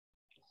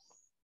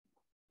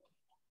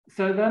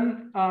So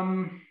then,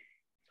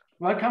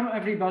 welcome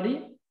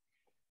everybody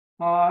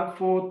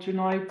for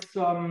tonight's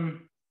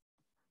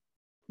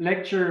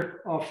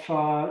lecture of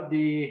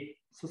the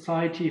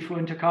Society for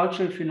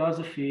Intercultural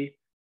Philosophy,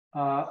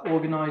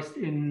 organized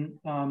in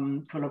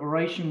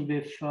collaboration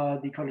with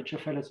the College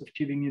of Fellows of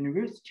Tübingen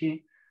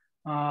University.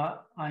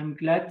 I'm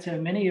glad so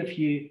many of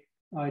you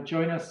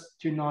join us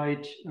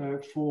tonight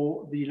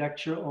for the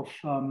lecture of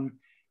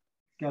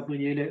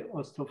Gabriele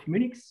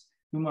Münnix-Osthoff,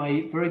 whom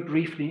I very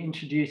briefly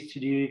introduce to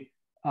you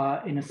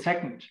in a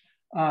second.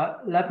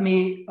 Let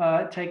me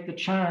take the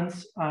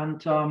chance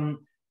and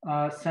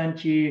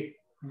send you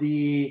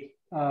the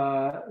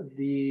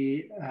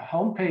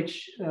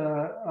homepage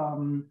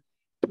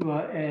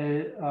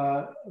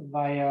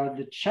via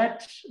the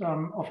chat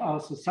of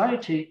our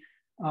society.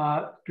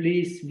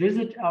 Please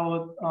visit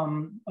our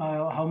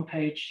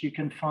homepage. You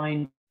can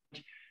find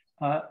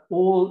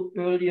all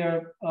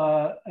earlier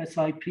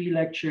SIP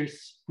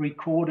lectures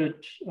recorded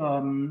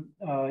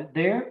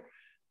there,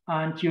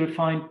 and you'll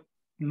find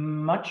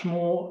much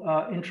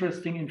more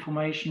interesting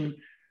information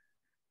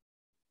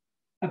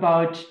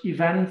about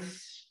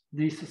events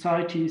the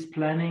society is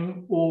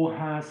planning or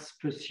has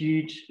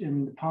pursued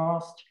in the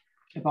past,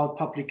 about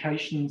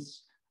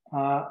publications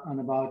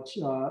and about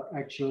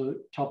actual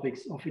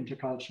topics of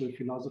intercultural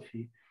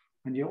philosophy.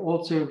 And you're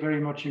also very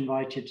much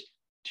invited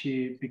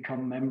to become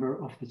a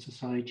member of the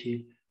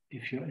society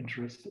if you're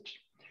interested.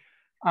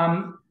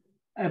 A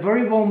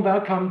very warm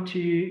welcome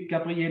to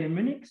Gabriele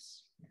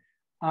Münnix.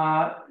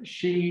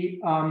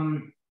 She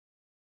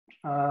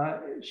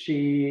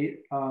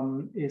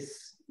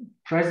is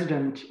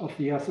president of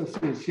the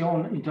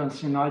Association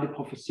Internationale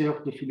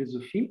Professeurs de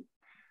Philosophie,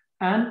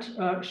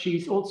 and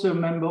she's also a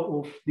member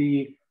of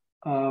the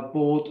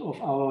board of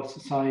our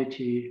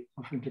Society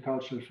of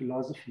Intercultural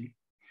Philosophy.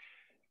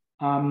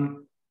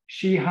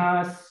 She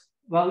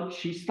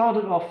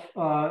started off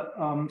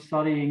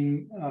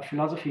studying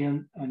philosophy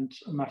and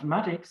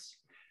mathematics,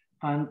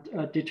 and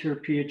did her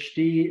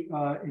PhD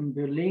in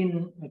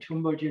Berlin at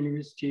Humboldt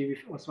University with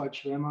Oswald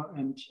Schwemmer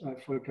and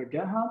Volker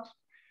Gerhardt.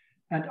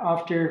 And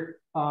after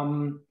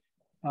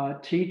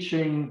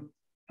teaching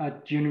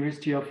at the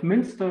University of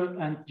Münster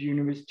and the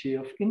University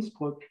of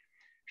Innsbruck,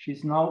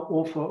 she's now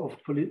author of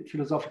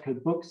philosophical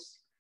books,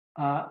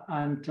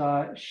 and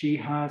she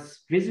has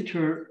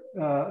visited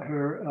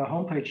her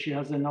homepage. She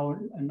has an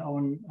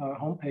own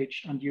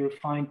homepage, and you'll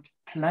find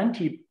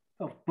plenty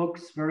of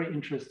books, very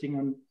interesting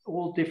on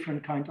all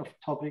different kinds of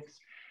topics.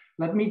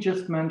 Let me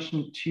just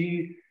mention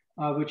two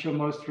which are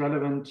most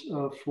relevant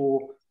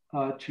for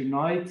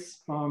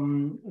tonight's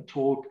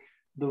talk.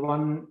 The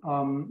one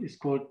is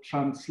called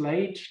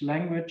Translate,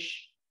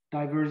 Language,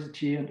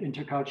 Diversity and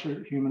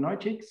Intercultural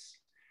Hermeneutics.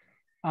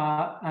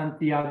 And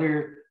the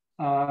other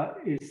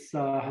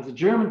has a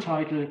German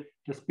title,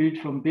 Das Bild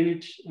vom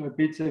Bild,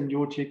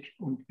 Bildsemiotik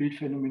und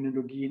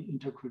Bildphänomenologie in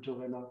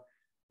interkultureller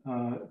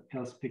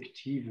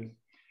Perspektive.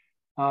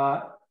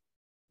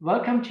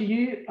 Welcome to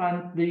you,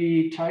 and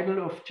the title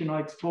of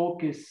tonight's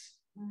talk is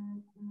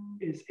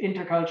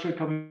Intercultural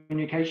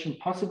Communication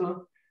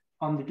Possible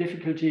on the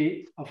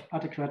Difficulty of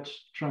Adequate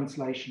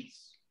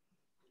Translations.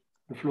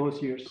 The floor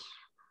is yours.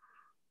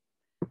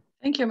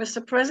 Thank you,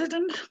 Mr.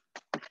 President.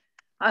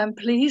 I'm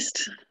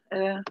pleased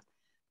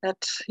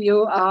that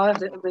you are,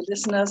 the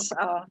listeners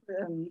are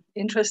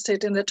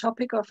interested in the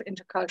topic of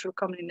intercultural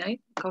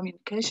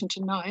communication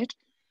tonight.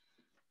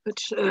 But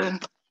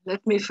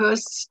let me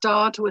first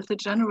start with a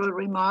general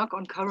remark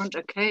on current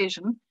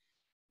occasion,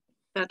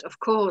 that of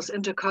course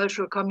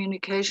intercultural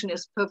communication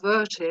is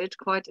perverted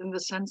quite in the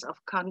sense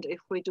of Kant if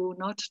we do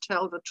not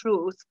tell the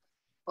truth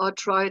or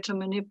try to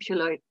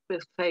manipulate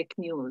with fake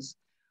news.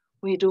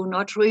 We do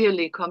not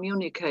really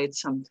communicate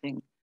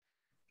something.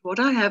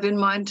 What I have in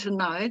mind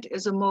tonight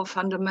is a more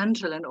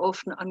fundamental and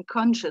often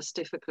unconscious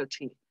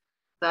difficulty,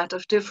 that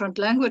of different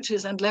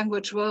languages and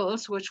language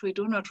worlds, which we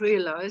do not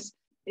realize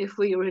if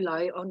we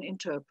rely on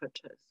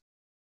interpreters.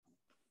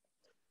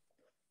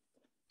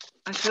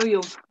 I show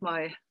you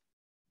my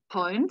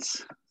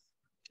points,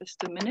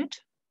 just a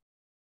minute,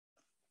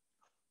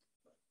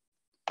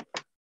 to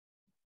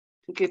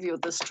give you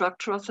the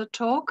structure of the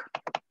talk.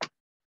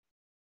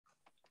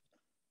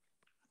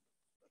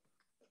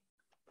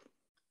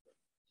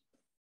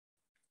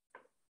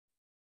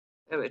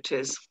 There it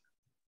is.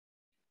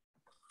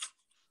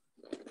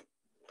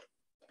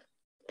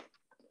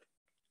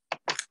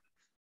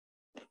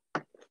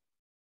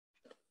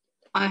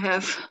 I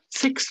have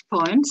 6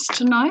 points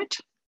tonight.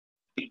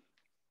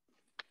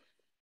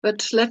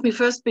 But let me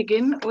first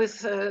begin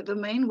with the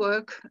main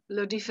work,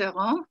 Le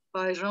Différent,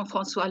 by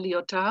Jean-François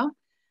Lyotard.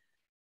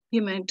 He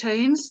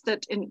maintains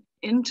that in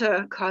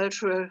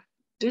intercultural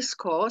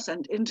discourse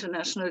and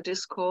international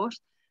discourse,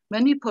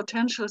 many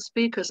potential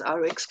speakers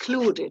are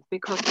excluded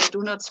because they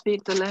do not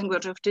speak the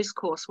language of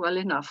discourse well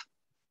enough.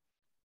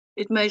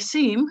 It may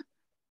seem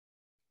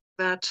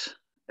that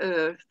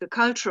the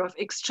culture of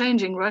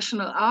exchanging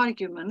rational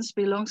arguments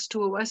belongs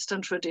to a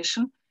Western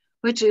tradition,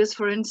 which is,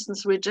 for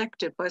instance,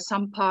 rejected by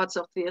some parts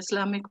of the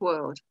Islamic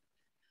world.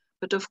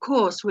 But of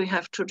course, we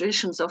have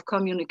traditions of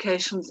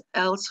communications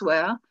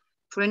elsewhere,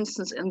 for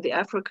instance, in the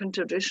African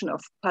tradition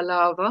of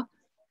palaver,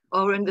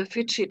 or in the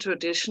Fiji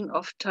tradition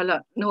of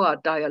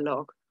Talanoa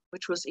dialogue,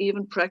 which was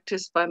even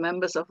practiced by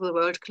members of the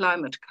World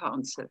Climate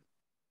Council.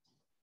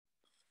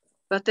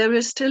 But there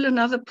is still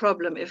another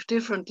problem if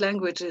different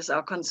languages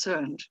are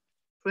concerned.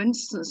 For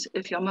instance,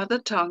 if your mother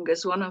tongue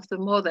is one of the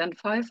more than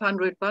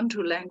 500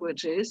 Bantu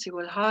languages, you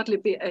will hardly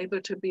be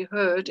able to be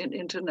heard in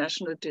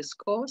international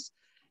discourse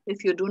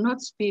if you do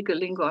not speak a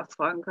lingua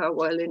franca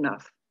well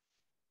enough.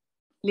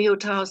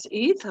 Lyotard's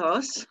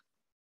ethos,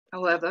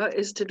 however,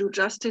 is to do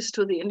justice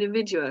to the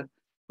individual,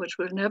 which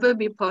will never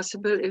be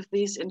possible if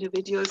these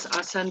individuals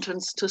are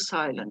sentenced to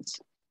silence.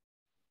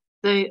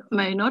 They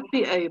may not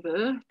be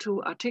able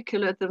to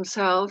articulate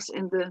themselves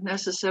in the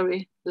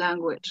necessary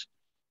language.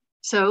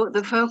 So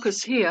the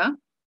focus here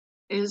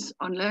is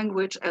on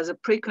language as a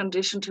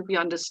precondition to be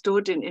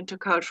understood in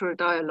intercultural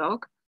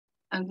dialogue.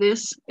 And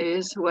this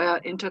is where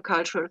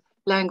intercultural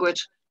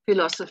language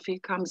philosophy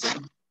comes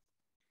in.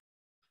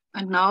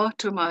 And now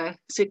to my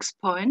 6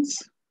 points.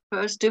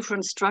 First,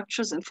 different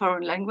structures in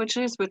foreign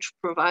languages, which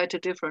provide a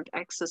different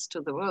access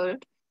to the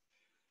world.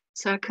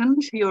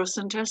 Second,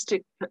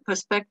 Eurocentristic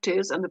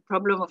perspectives and the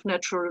problem of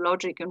natural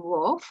logic in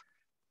Whorf.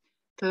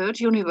 Third,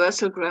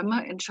 universal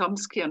grammar in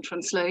Chomsky and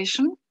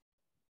translation.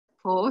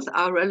 Fourth,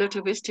 are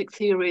relativistic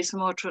theories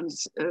more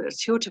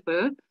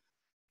suitable?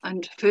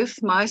 And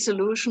fifth, my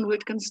solution,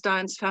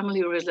 Wittgenstein's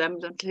family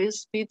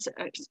resemblances,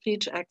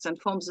 speech acts and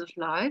forms of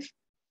life.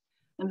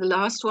 And the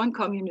last one,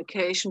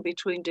 communication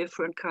between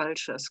different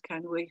cultures.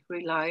 Can we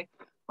rely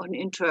on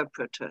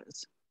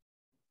interpreters?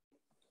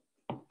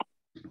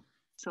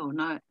 So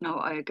now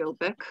I go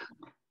back.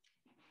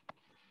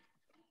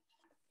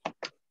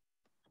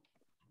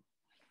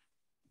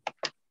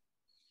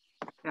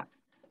 Yeah.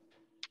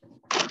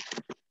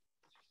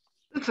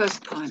 The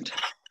first point,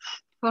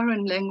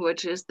 foreign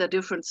languages, the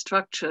different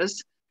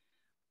structures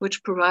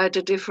which provide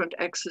a different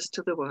access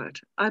to the world.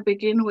 I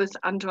begin with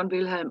Anton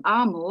Wilhelm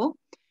Amo,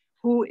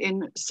 who in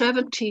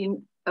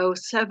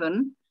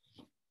 1707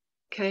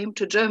 came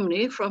to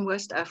Germany from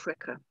West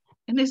Africa.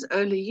 In his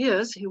early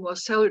years, he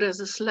was sold as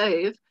a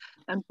slave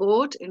and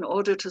bought in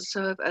order to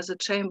serve as a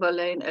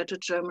chamberlain at a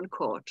German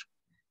court.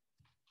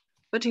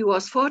 But he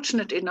was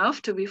fortunate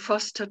enough to be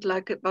fostered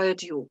by a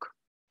duke.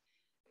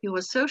 He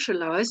was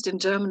socialized in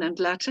German and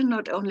Latin,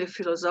 not only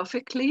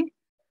philosophically,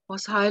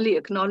 was highly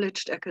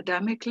acknowledged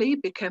academically,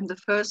 became the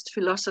first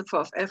philosopher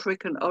of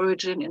African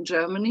origin in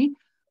Germany,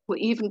 who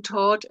even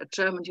taught at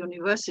German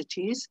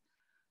universities,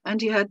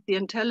 and he had the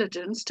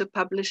intelligence to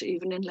publish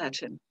even in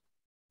Latin.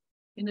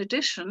 In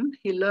addition,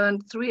 he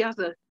learned 3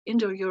 other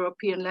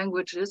Indo-European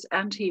languages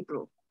and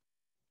Hebrew.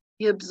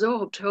 He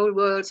absorbed whole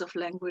worlds of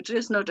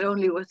languages, not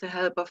only with the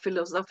help of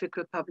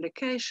philosophical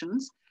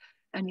publications,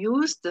 and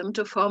used them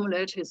to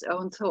formulate his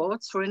own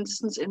thoughts, for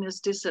instance, in his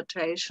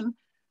dissertation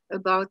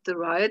about the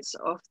rights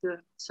of the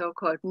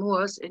so-called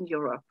Moors in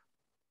Europe.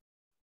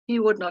 He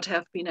would not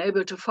have been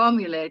able to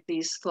formulate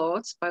these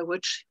thoughts, by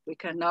which we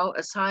can now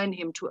assign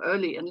him to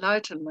early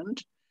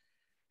enlightenment,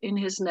 in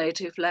his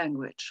native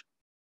language.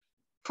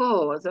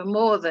 For the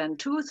more than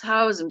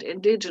 2,000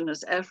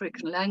 indigenous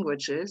African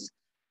languages,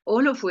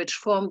 all of which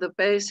form the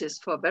basis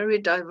for very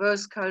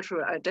diverse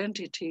cultural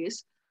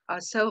identities, are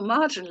so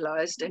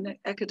marginalized in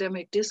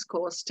academic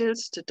discourse still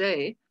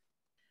today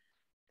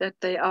that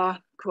they are,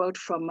 quote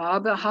from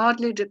Marber,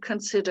 hardly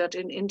considered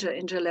in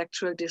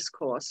intellectual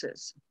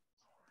discourses.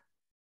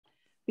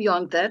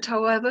 Beyond that,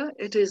 however,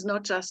 it is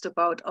not just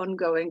about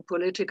ongoing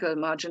political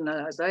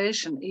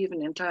marginalization,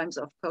 even in times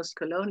of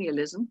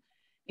post-colonialism,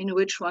 in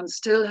which one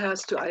still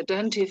has to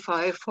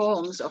identify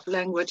forms of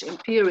language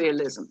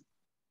imperialism.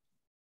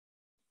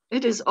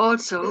 It is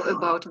also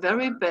about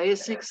very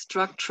basic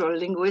structural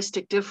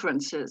linguistic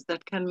differences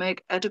that can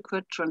make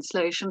adequate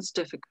translations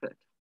difficult.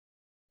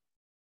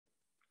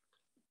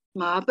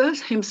 Marber,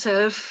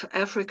 himself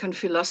African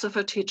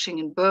philosopher teaching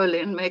in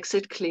Berlin, makes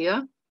it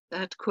clear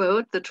that,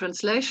 quote, the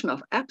translation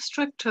of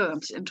abstract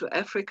terms into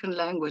African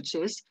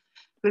languages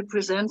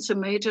represents a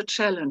major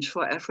challenge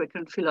for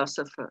African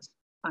philosophers,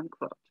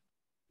 unquote.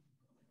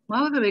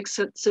 Marber makes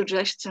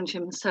suggestions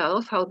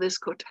himself how this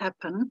could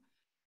happen,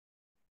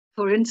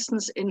 for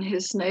instance, in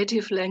his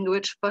native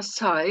language,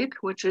 Basaic,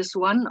 which is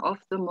one of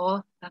the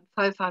more than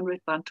 500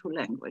 Bantu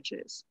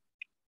languages.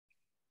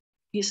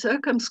 He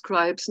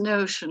circumscribes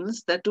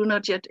notions that do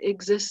not yet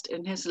exist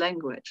in his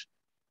language.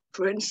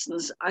 For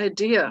instance,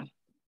 idea,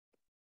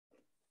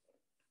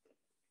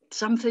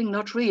 something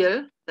not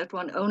real that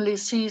one only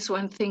sees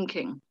when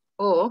thinking,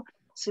 or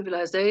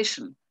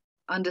civilization,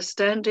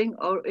 understanding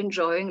or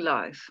enjoying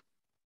life.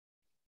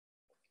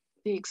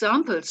 The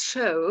examples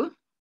show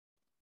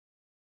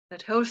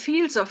that whole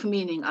fields of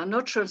meaning are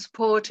not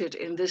transported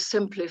in this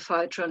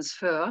simplified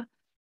transfer,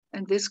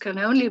 and this can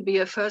only be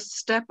a first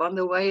step on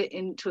the way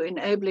into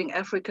enabling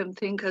African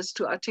thinkers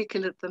to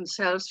articulate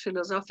themselves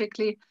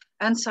philosophically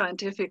and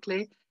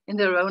scientifically in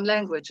their own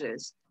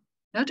languages,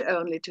 not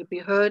only to be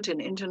heard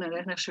in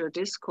international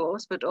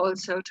discourse, but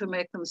also to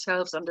make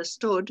themselves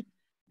understood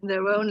in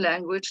their own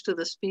language to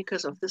the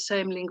speakers of the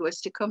same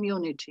linguistic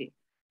community,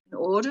 in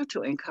order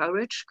to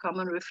encourage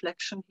common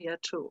reflection here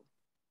too.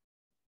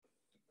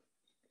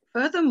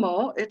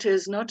 Furthermore, it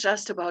is not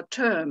just about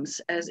terms,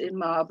 as in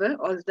Mabe,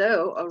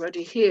 although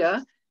already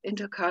here,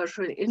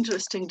 interculturally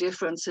interesting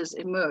differences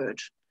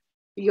emerge,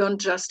 beyond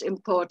just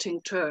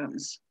importing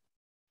terms.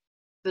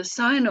 The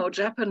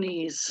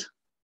Sino-Japanese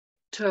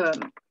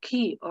term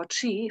ki or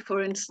chi,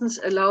 for instance,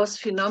 allows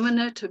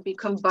phenomena to be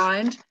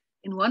combined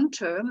in one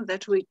term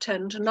that we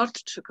tend not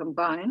to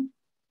combine,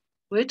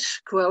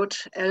 which, quote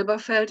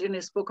Elberfeld in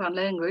his book on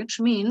language,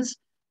 means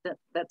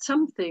that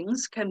some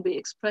things can be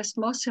expressed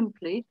more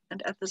simply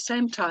and at the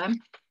same time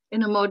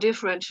in a more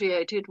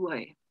differentiated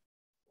way.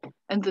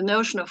 And the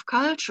notion of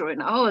culture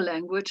in our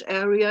language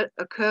area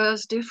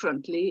occurs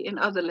differently in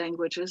other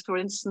languages, for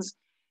instance,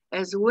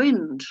 as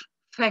wind,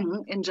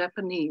 feng in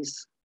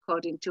Japanese,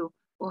 according to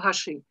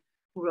Ohashi,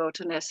 who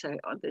wrote an essay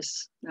on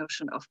this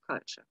notion of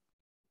culture.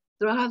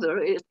 Rather,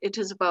 it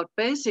is about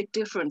basic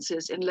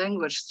differences in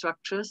language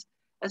structures,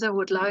 as I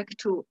would like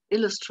to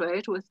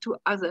illustrate with two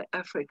other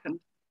African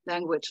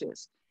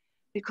languages,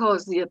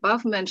 because the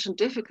above-mentioned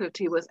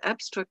difficulty with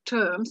abstract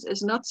terms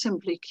is not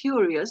simply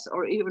curious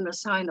or even a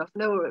sign of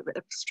lower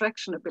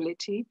abstraction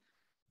ability,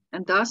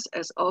 and thus,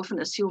 as often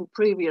assumed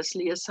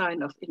previously, a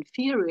sign of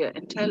inferior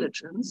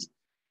intelligence,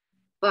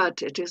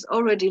 but it is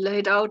already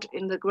laid out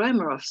in the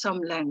grammar of some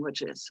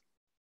languages.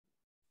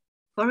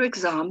 For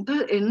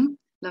example, in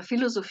La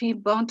Philosophie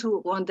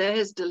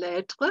Bantu-Rwandaise de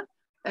l'être,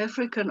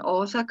 African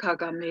author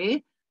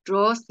Kagame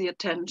draws the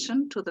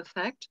attention to the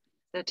fact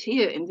that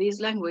here in these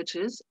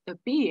languages, a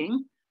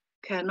being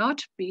cannot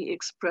be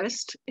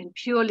expressed in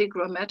purely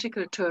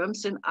grammatical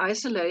terms in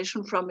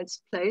isolation from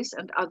its place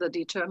and other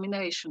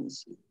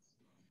determinations,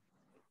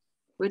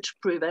 which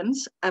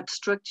prevents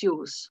abstract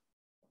use.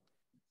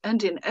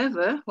 And in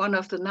Ewe, one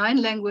of the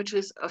 9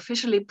 languages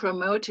officially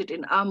promoted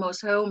in Amo's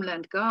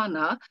homeland,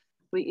 Ghana,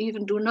 we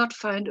even do not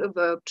find a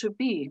verb to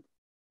be.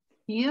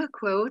 Here,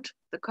 quote,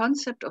 the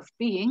concept of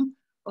being,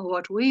 or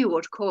what we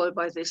would call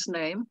by this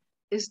name,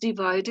 is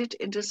divided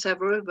into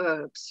several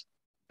verbs.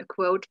 A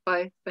quote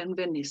by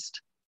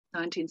Benveniste,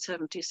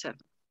 1977.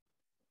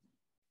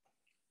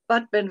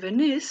 But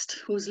Benveniste,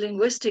 whose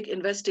linguistic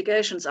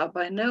investigations are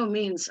by no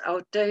means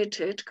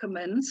outdated,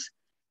 comments,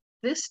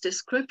 this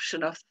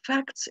description of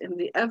facts in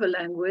the Ewe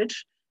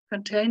language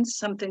contains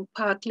something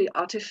partly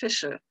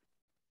artificial.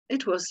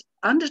 It was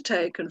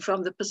undertaken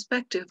from the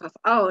perspective of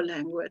our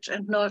language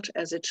and not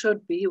as it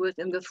should be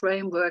within the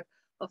framework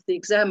of the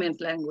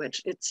examined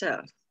language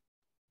itself.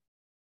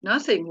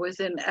 Nothing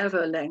within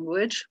Ewe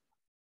language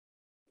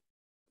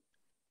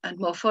and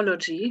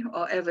morphology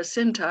or Ewe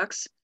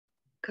syntax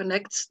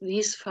connects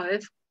these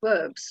 5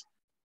 verbs.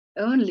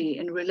 Only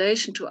in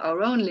relation to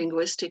our own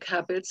linguistic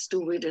habits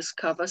do we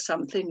discover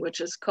something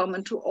which is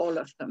common to all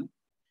of them.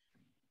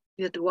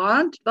 The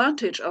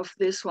advantage of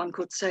this, one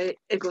could say,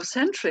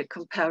 egocentric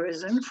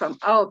comparison from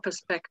our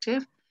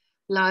perspective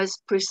lies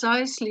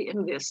precisely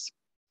in this.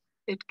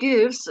 It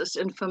gives us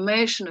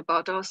information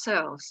about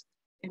ourselves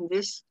in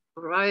this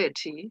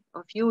variety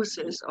of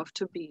uses of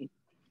to be.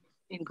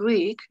 In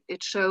Greek,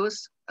 it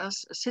shows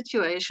us a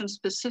situation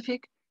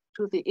specific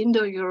to the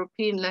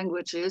Indo-European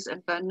languages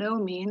and by no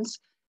means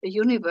a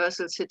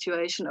universal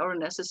situation or a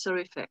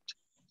necessary fact.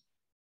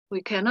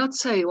 We cannot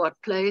say what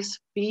place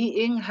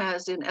being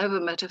has in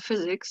Ewe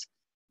metaphysics,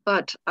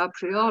 but a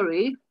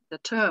priori, the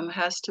term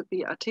has to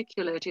be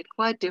articulated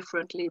quite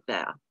differently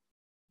there.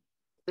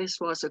 This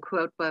was a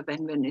quote by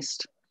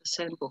Benveniste, the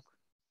same book.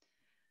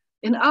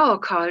 In our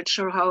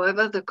culture,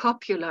 however, the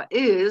copula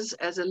is,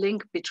 as a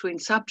link between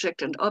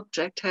subject and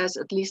object, has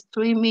at least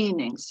 3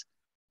 meanings: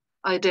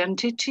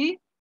 identity,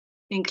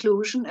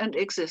 inclusion, and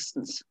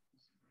existence.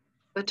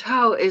 But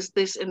how is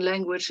this in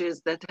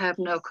languages that have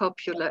no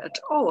copula at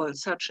all,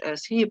 such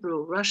as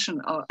Hebrew, Russian,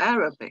 or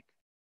Arabic?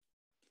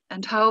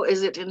 And how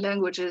is it in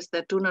languages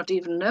that do not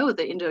even know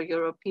the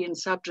Indo-European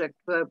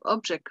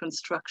subject-verb-object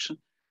construction?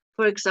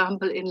 For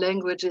example, in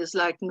languages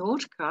like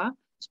Nootka,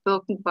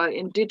 spoken by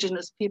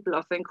indigenous people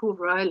of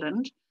Vancouver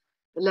Island,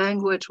 a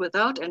language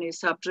without any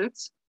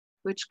subjects,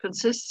 which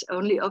consists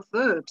only of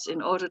verbs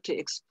in order to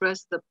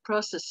express the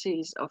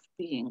processes of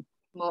being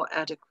more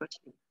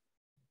adequately.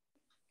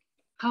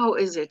 How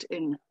is it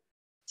in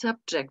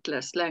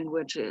subjectless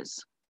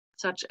languages,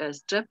 such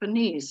as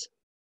Japanese?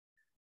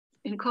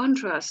 In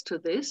contrast to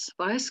this,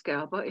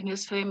 Weisgerber, in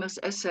his famous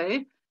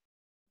essay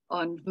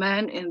on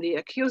man in the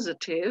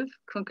accusative,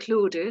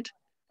 concluded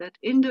that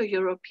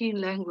Indo-European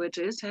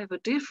languages have a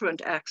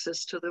different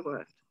access to the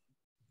world.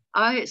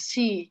 I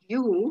see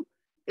you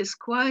is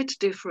quite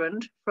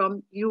different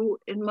from you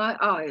in my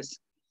eyes.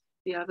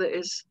 The other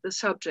is the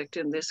subject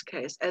in this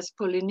case, as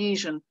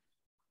Polynesians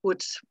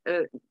would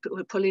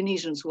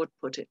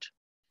put it,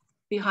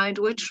 behind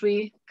which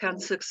we can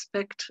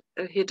suspect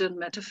a hidden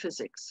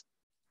metaphysics.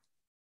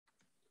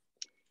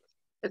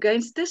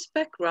 Against this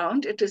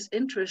background, it is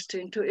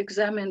interesting to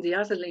examine the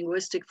other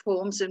linguistic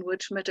forms in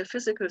which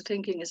metaphysical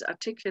thinking is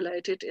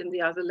articulated in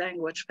the other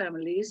language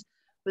families,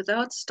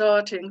 without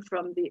starting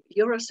from the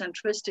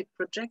Eurocentristic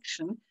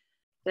projection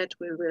that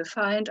we will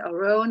find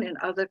our own in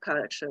other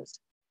cultures,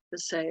 the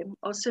same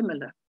or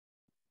similar.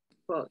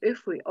 For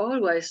if we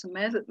always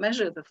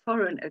measure the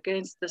foreign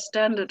against the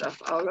standard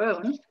of our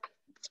own,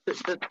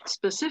 the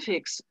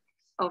specifics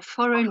of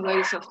foreign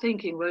ways of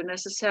thinking will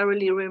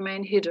necessarily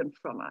remain hidden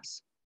from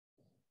us.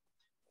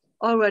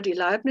 Already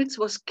Leibniz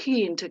was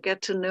keen to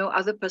get to know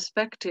other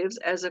perspectives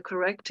as a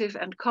corrective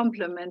and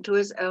complement to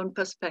his own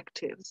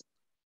perspectives.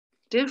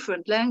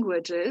 Different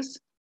languages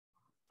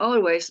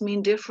always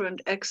mean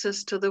different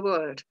access to the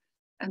world,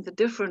 and the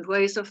different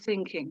ways of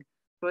thinking,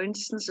 for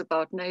instance,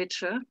 about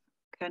nature,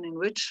 can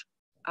enrich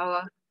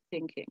our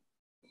thinking.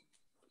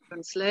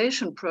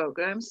 Translation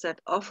programs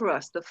that offer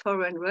us the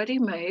foreign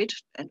ready-made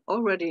and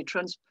already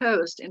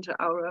transposed into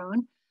our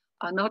own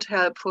are not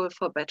helpful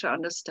for better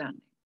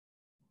understanding.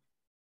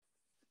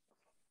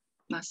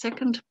 My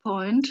second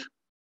point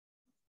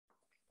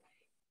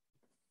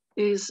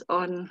is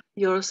on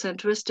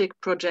Eurocentristic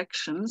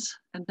projections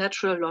and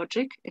natural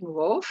logic in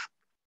Whorf.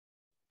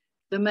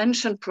 The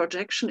mentioned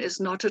projection is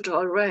not at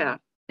all rare.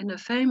 In a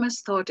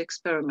famous thought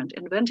experiment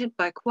invented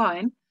by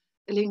Quine,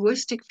 a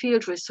linguistic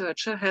field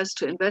researcher has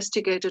to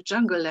investigate a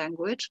jungle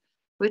language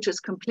which is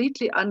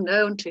completely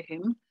unknown to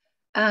him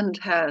and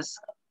has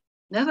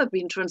never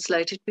been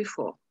translated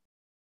before.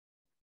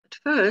 At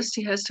first,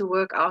 he has to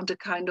work out a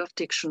kind of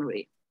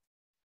dictionary.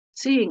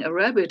 Seeing a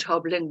rabbit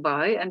hobbling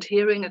by and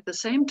hearing at the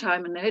same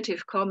time a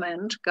native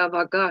comment,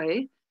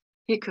 gavagai,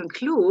 he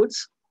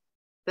concludes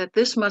that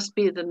this must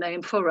be the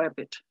name for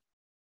rabbit.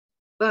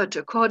 But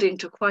according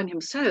to Quine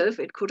himself,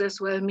 it could as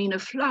well mean a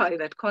fly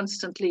that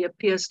constantly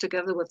appears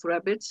together with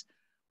rabbits,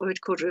 or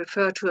it could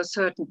refer to a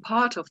certain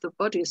part of the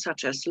body,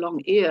 such as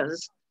long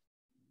ears.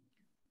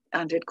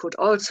 And it could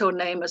also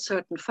name a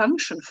certain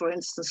function, for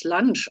instance,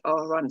 lunge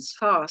or runs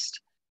fast,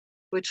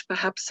 which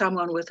perhaps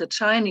someone with a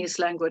Chinese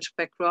language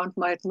background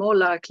might more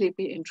likely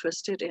be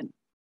interested in.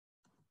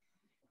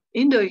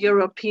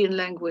 Indo-European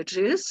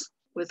languages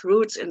with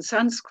roots in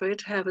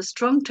Sanskrit have a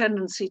strong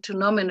tendency to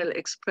nominal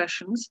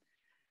expressions,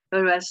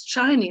 whereas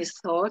Chinese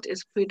thought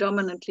is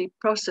predominantly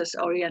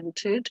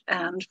process-oriented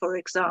and, for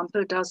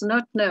example, does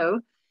not know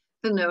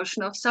the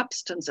notion of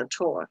substance at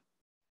all.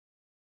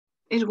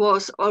 It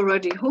was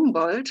already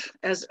Humboldt,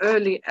 as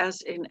early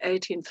as in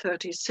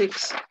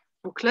 1836,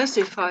 who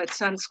classified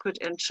Sanskrit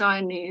and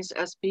Chinese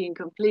as being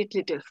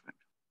completely different.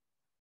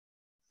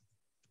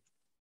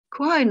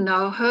 Quine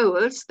now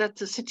holds that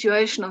the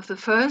situation of the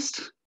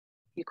first,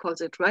 he calls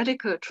it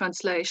radical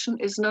translation,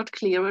 is not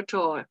clear at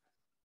all.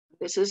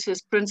 This is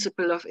his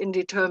principle of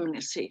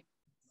indeterminacy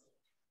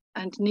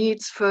and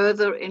needs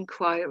further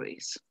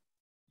inquiries.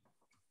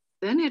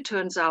 Then it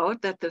turns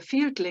out that the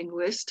field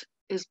linguist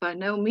is by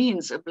no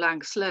means a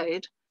blank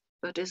slate,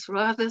 but is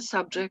rather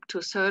subject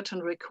to certain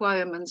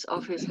requirements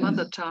of his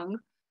mother tongue,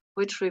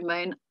 which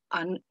remain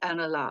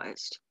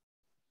unanalyzed.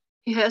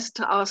 He has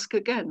to ask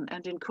again,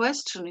 and in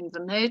questioning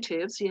the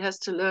natives, he has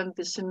to learn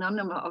the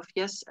synonym of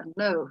yes and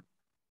no.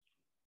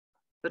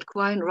 But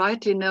Quine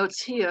rightly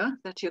notes here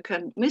that you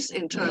can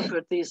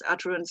misinterpret these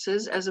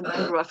utterances as a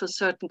member of a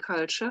certain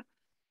culture,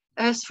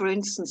 as for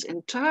instance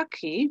in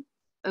Turkey,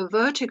 a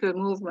vertical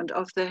movement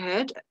of the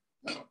head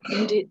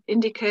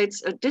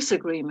indicates a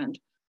disagreement,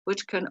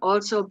 which can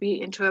also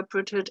be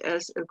interpreted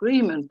as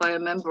agreement by a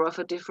member of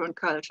a different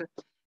culture,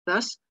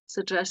 thus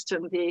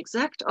suggesting the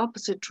exact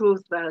opposite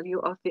truth value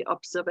of the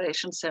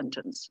observation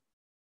sentence.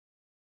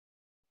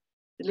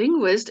 The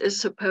linguist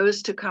is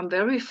supposed to come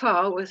very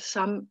far with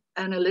some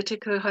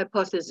analytical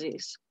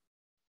hypotheses.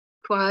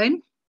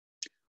 Quine,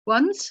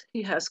 once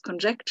he has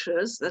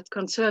conjectures that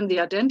concern the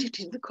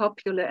identity, the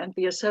copula, and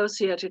the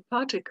associated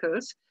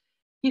particles,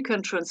 he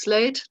can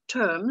translate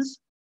terms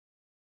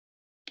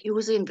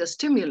using the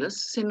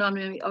stimulus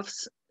synonymy of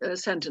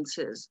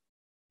sentences.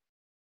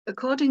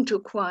 According to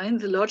Quine,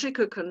 the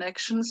logical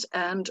connections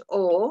and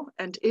or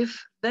and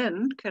if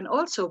then can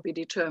also be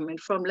determined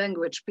from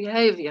language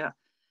behavior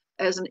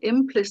as an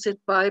implicit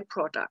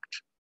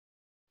byproduct.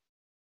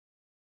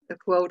 A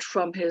quote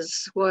from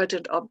his Word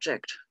and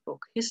Object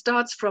book. He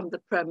starts from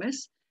the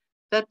premise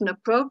that an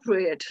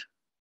appropriate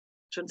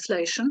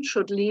translation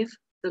should leave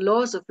the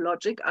laws of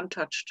logic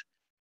untouched,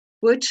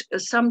 which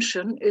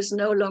assumption is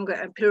no longer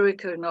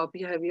empirical nor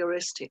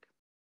behavioristic.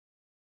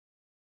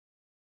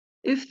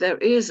 If there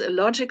is a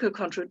logical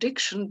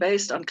contradiction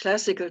based on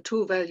classical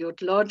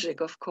two-valued logic,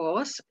 of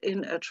course,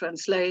 in a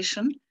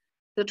translation,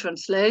 the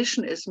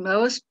translation is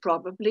most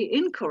probably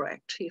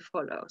incorrect, he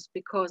follows,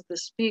 because the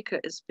speaker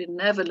is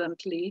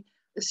benevolently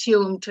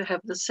assumed to have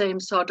the same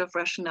sort of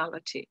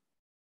rationality.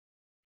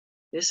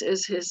 This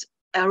is his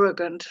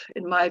arrogant,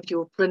 in my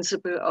view,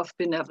 principle of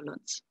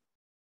benevolence.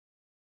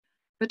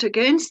 But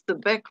against the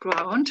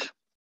background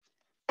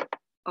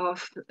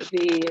of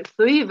the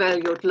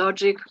three-valued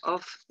logic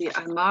of the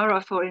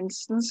Aymara, for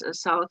instance, a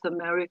South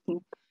American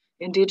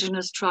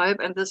indigenous tribe,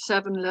 and the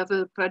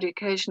seven-level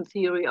predication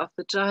theory of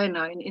the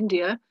Jaina in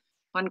India,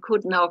 one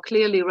could now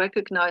clearly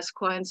recognize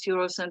Quine's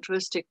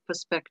Eurocentristic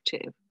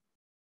perspective.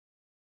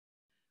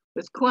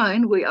 With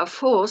Quine, we are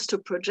forced to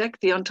project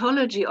the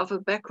ontology of a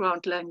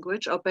background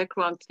language or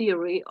background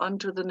theory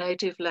onto the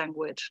native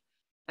language,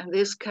 and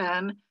this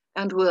can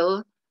and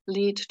will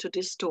lead to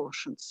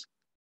distortions.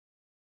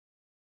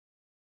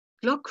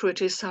 Glock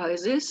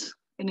criticizes,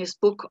 in his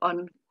book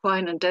on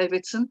Quine and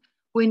Davidson,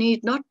 we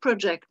need not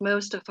project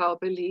most of our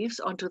beliefs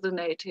onto the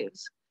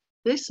natives.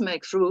 This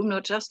makes room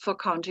not just for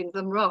counting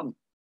them wrong.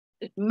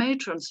 It may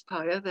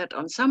transpire that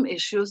on some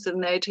issues the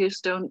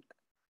natives don't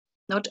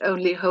not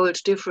only hold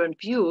different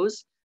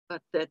views,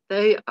 but that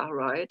they are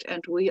right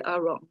and we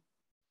are wrong.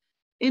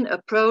 In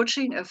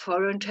approaching a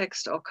foreign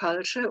text or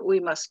culture, we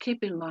must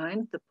keep in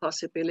mind the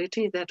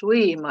possibility that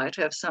we might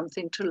have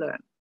something to learn.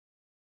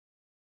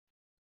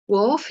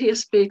 Whorf here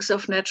speaks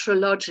of natural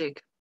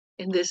logic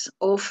in this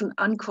often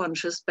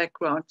unconscious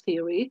background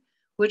theory,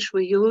 which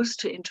we use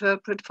to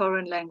interpret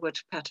foreign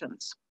language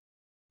patterns.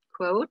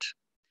 Quote,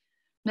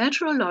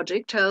 natural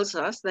logic tells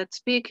us that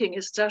speaking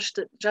is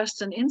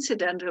just an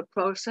incidental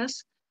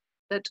process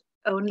that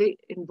only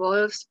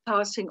involves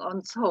passing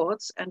on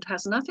thoughts and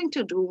has nothing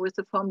to do with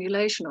the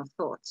formulation of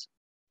thoughts.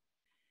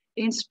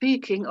 In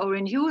speaking or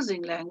in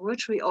using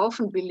language, we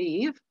often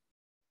believe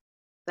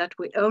that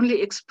we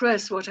only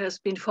express what has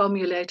been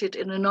formulated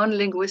in a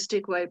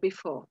non-linguistic way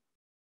before.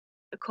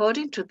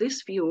 According to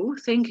this view,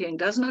 thinking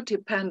does not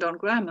depend on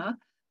grammar,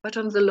 but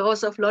on the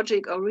laws of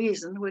logic or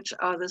reason, which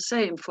are the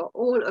same for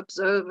all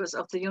observers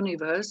of the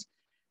universe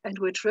and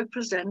which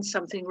represent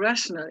something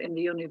rational in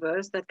the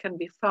universe that can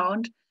be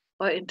found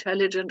by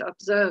intelligent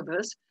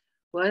observers,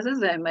 whether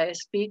they may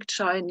speak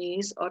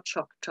Chinese or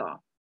Choctaw,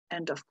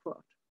 end of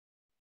quote.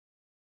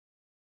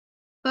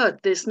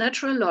 But this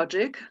natural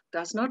logic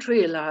does not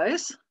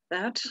realize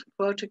that,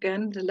 quote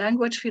again, the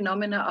language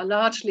phenomena are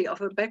largely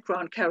of a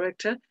background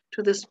character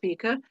to the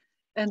speaker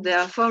and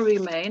therefore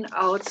remain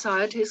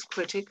outside his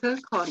critical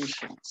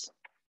conscience.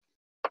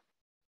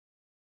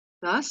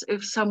 Thus,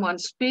 if someone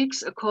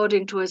speaks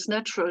according to his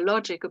natural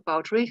logic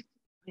about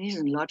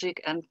reason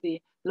logic and the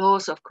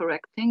laws of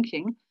correct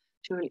thinking,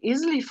 she will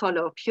easily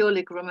follow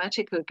purely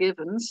grammatical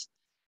givens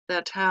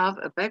that have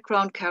a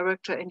background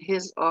character in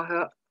his or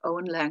her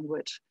own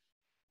language,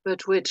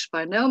 but which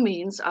by no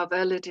means are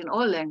valid in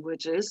all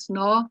languages,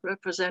 nor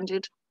represent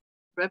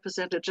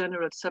a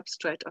general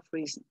substrate of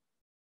reason.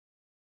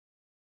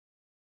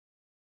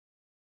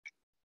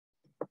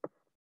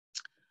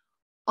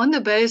 On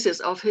the basis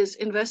of his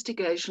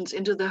investigations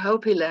into the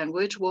Hopi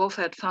language, Whorf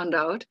had found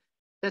out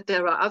that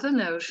there are other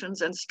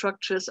notions and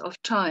structures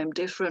of time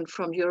different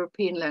from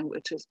European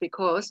languages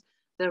because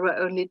there are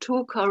only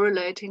two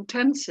correlating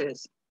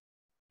tenses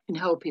in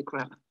Hopi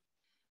grammar,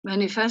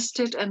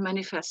 manifested and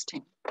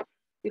manifesting.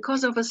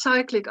 Because of a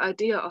cyclic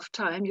idea of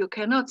time, you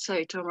cannot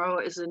say tomorrow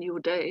is a new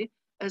day,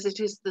 as it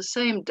is the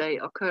same day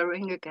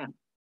occurring again.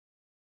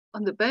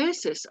 On the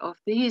basis of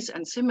these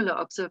and similar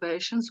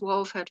observations,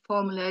 Whorf had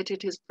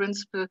formulated his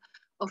principle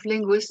of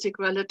linguistic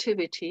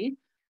relativity,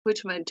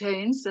 which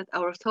maintains that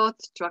our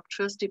thought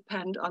structures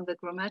depend on the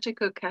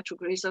grammatical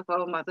categories of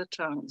our mother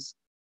tongues.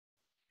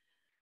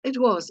 It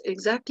was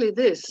exactly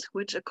this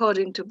which,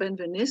 according to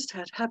Benveniste,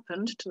 had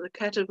happened to the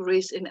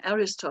categories in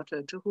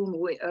Aristotle, to whom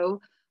we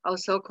owe our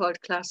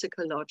so-called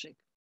classical logic.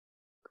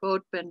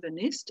 Quote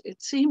Benveniste,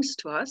 it seems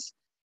to us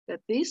that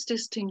these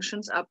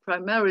distinctions are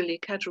primarily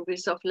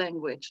categories of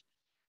language,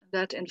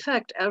 that in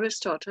fact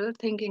Aristotle,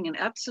 thinking in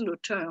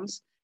absolute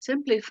terms,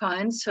 simply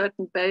finds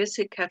certain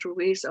basic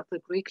categories of the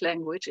Greek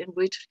language in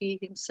which he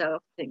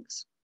himself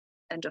thinks.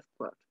 End of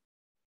quote.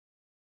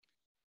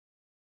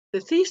 The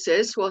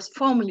thesis was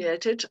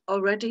formulated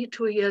already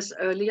 2 years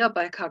earlier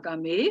by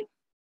Kagame,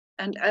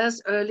 and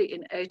as early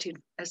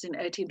as in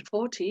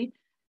 1840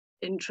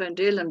 in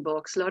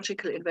Trendelenburg's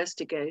Logical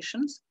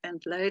Investigations,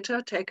 and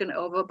later taken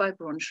over by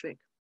Brunswick.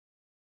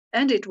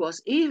 And it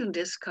was even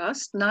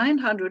discussed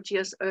 900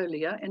 years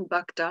earlier in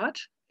Baghdad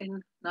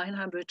in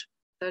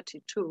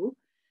 932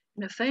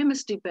 in a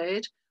famous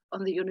debate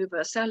on the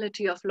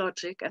universality of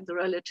logic and the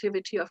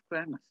relativity of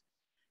grammar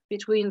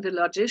between the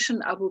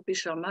logician Abu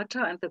Bishr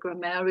Mata and the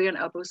grammarian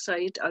Abu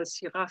Sa'id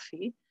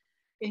al-Sirafi,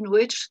 in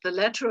which the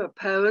latter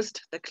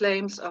opposed the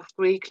claims of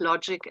Greek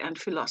logic and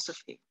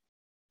philosophy.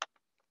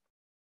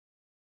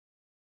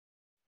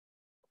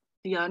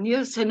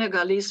 Diane,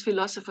 Senegalese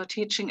philosopher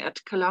teaching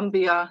at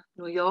Columbia,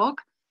 New York,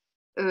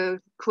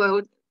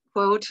 quote,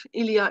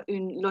 il y a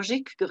une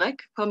logique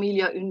grecque comme il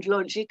y a une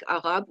logique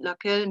arabe,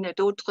 laquelle n'est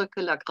autre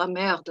que la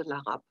grammaire de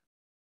l'arabe.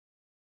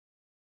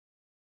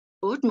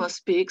 Bodmer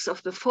speaks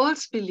of the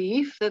false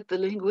belief that the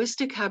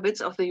linguistic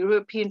habits of the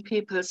European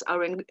peoples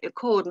are in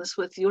accordance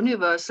with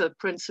universal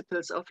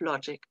principles of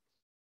logic.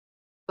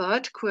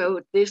 But,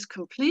 quote, this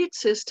complete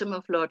system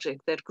of logic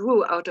that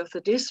grew out of the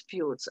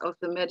disputes of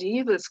the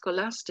medieval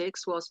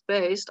scholastics was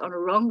based on a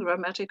wrong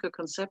grammatical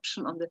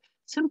conception on the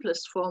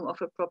simplest form of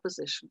a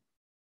proposition.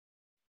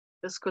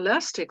 The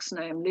scholastics,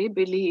 namely,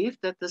 believed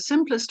that the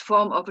simplest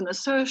form of an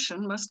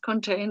assertion must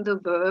contain the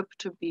verb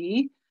to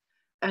be,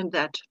 and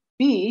that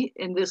be,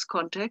 in this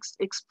context,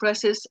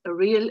 expresses a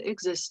real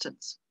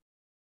existence.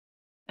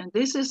 And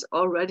this is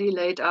already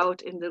laid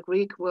out in the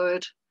Greek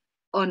word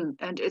on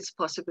and its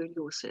possible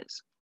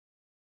uses.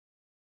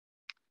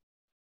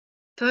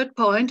 Third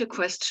point, a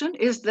question: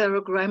 is there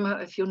a grammar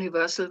of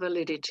universal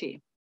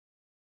validity?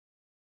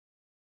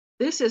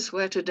 This is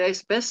where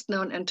today's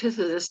best-known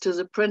antithesis to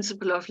the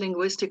principle of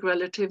linguistic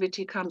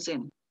relativity comes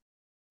in.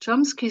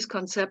 Chomsky's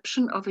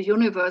conception of a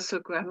universal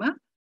grammar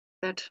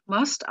that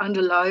must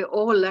underlie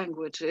all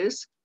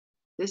languages,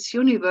 this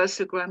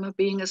universal grammar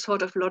being a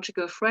sort of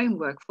logical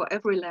framework for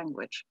every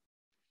language.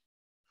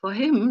 For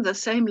him, the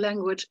same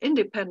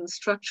language-independent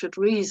structured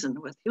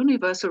reason with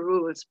universal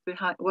rules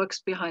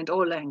works behind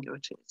all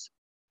languages.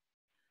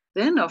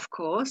 Then, of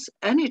course,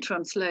 any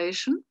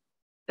translation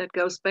that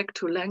goes back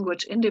to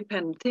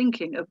language-independent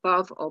thinking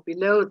above or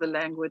below the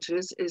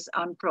languages is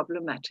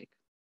unproblematic.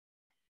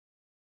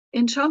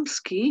 In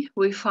Chomsky,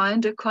 we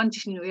find a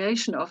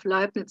continuation of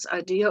Leibniz's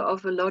idea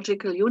of a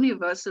logical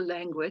universal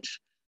language,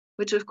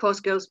 which of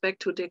course goes back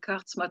to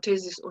Descartes'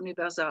 Mathesis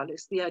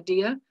Universalis, the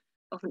idea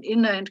of an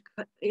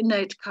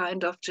innate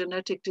kind of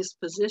genetic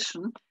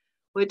disposition,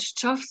 which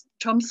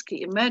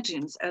Chomsky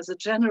imagines as a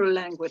general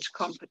language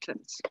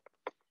competence.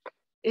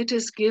 It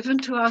is given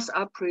to us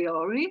a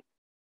priori,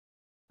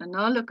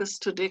 analogous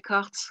to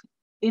Descartes'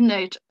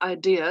 innate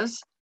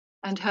ideas,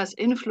 and has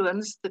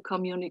influenced the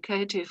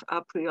communicative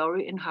a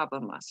priori in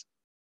Habermas.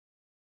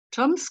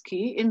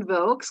 Chomsky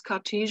invokes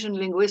Cartesian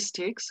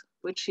linguistics,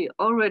 which he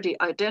already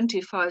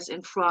identifies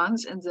in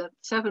France in the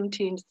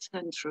 17th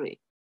century.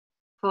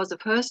 For the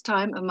first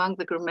time among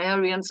the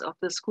grammarians of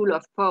the school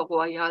of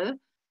Port-Royal,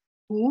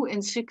 who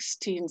in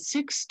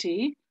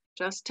 1660,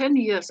 just 10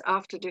 years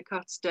after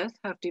Descartes' death,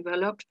 have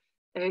developed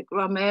a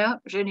grammaire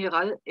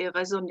générale et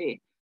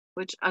raisonnée,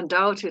 which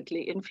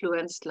undoubtedly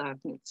influenced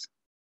Leibniz.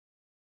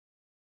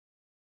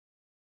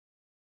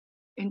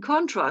 In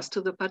contrast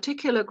to the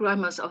particular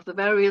grammars of the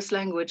various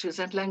languages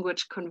and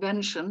language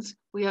conventions,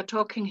 we are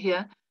talking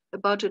here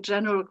about a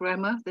general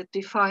grammar that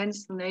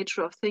defines the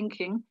nature of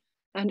thinking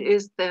and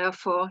is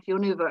therefore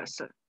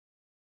universal.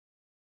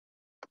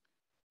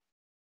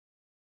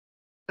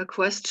 A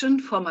question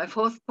for my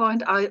fourth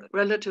point: are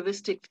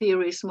relativistic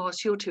theories more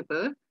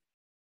suitable?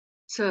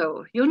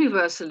 So,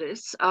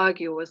 universalists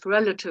argue with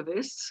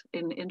relativists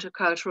in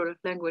intercultural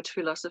language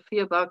philosophy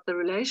about the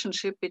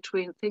relationship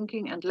between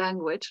thinking and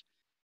language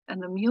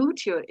and the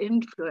mutual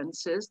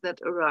influences that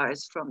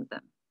arise from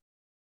them.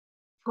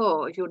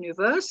 For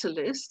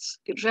universalists,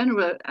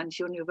 general and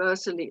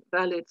universally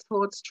valid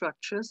thought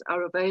structures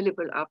are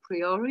available a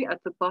priori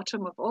at the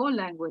bottom of all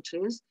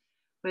languages,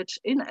 which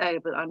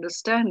enable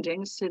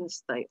understanding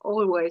since they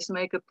always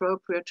make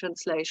appropriate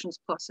translations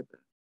possible.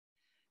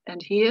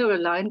 And here a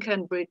line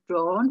can be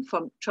drawn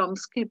from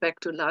Chomsky back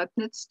to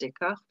Leibniz,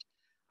 Descartes,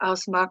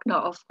 Ars Magna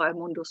of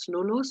Raimundus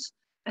Lullus,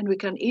 and we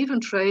can even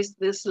trace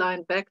this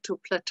line back to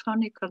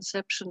Platonic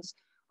conceptions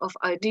of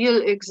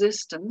ideal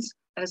existence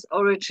as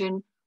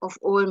origin of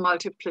all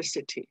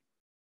multiplicity.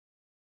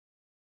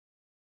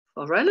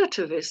 For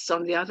relativists,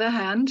 on the other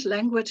hand,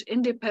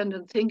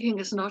 language-independent thinking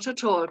is not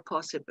at all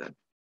possible.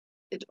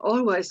 It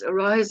always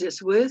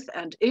arises with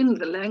and in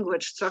the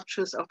language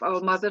structures of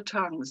our mother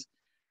tongues.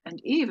 And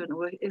even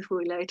if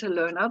we later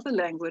learn other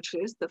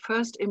languages, the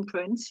first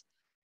imprints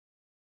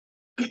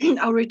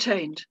are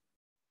retained.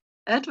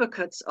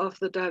 Advocates of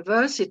the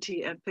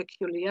diversity and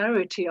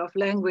peculiarity of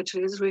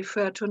languages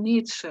refer to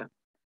Nietzsche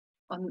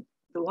on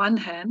the one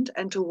hand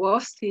and to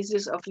Whorf's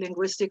thesis of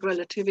linguistic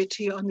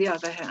relativity on the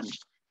other hand.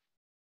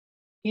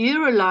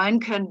 Here a line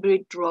can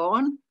be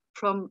drawn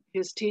from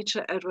his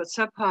teacher Edward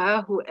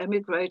Sapir, who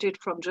emigrated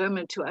from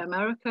Germany to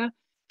America,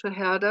 to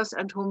Herder's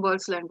and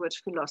Humboldt's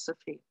language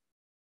philosophy.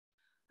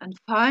 And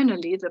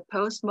finally, the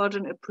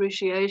postmodern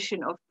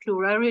appreciation of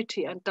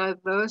plurality and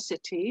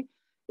diversity,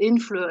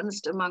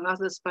 influenced among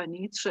others by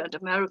Nietzsche and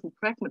American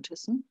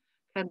pragmatism,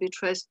 can be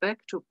traced back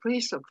to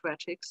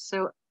pre-Socratics,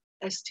 so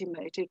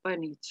estimated by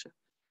Nietzsche,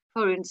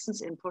 for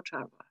instance in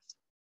Protagoras.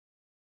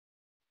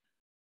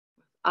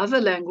 With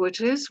other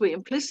languages, we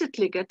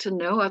implicitly get to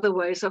know other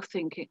ways of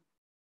thinking.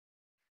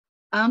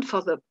 And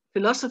for the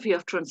philosophy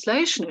of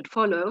translation, it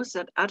follows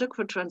that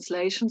adequate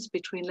translations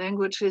between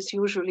languages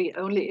usually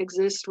only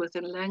exist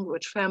within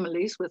language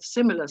families with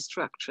similar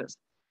structures.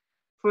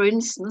 For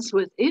instance,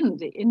 within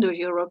the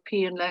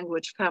Indo-European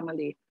language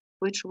family,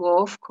 which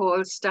Whorf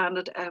calls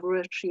standard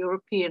average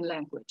European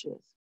languages.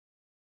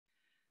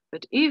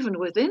 But even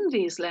within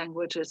these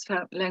language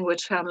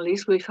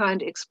families, we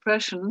find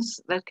expressions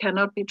that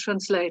cannot be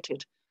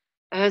translated,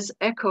 as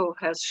Eco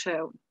has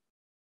shown.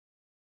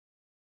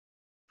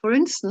 For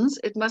instance,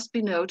 it must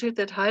be noted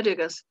that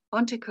Heidegger's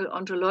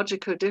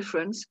ontological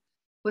difference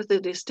with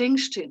the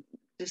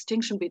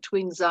distinction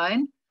between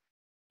sein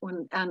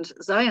and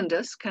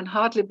seiendes can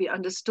hardly be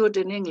understood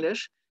in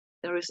English.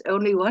 There is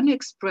only one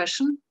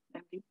expression,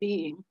 namely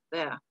being,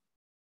 there.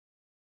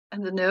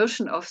 And the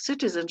notion of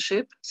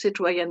citizenship,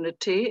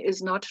 citoyenneté,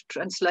 is not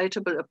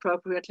translatable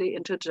appropriately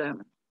into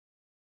German.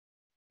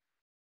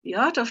 The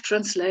art of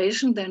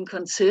translation then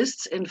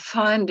consists in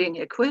finding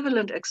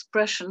equivalent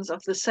expressions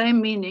of the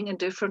same meaning in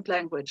different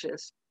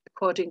languages,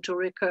 according to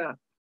Ricoeur,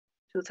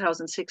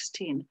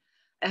 2016,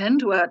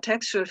 and where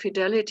textual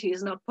fidelity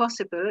is not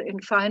possible, in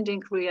finding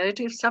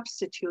creative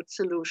substitute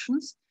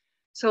solutions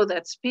so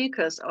that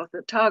speakers of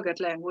the target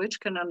language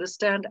can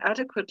understand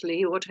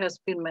adequately what has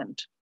been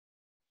meant.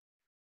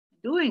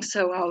 Doing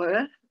so,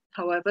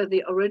 however,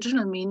 the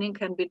original meaning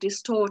can be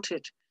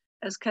distorted,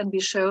 as can be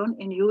shown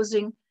in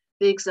using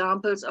the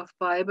examples of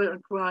Bible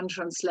and Quran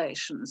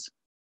translations.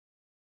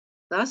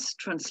 Thus,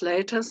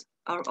 translators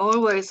are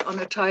always on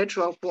a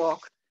tightrope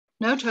walk,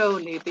 not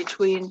only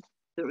between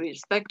the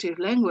respective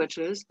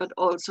languages, but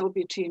also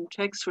between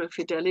textual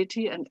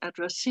fidelity and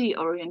addressee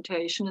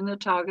orientation in the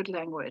target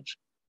language.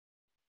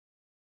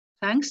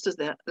 Thanks to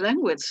their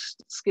language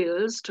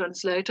skills,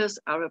 translators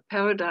are a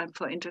paradigm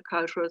for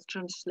intercultural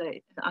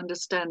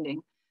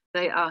understanding.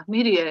 They are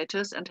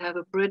mediators and have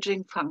a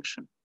bridging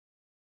function.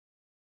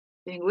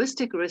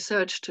 Linguistic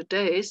research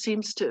today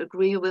seems to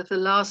agree with the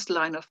last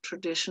line of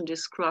tradition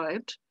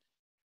described,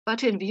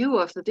 but in view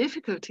of the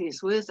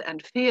difficulties with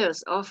and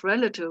fears of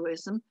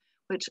relativism,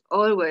 which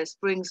always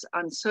brings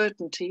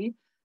uncertainty,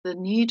 the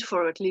need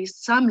for at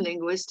least some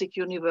linguistic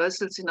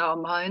universals in our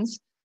minds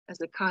as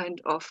a kind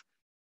of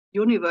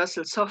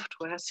universal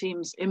software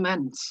seems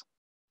immense.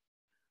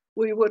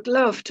 We would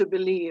love to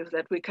believe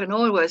that we can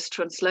always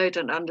translate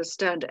and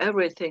understand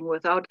everything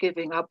without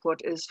giving up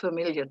what is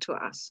familiar to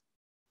us.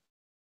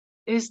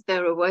 Is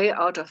there a way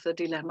out of the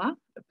dilemma,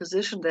 a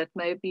position that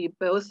maybe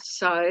both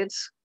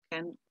sides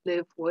can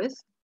live with?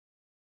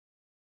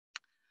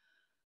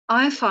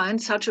 I find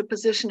such a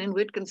position in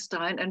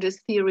Wittgenstein and his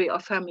theory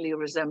of family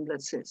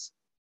resemblances.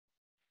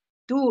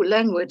 Do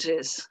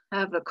languages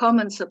have a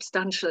common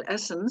substantial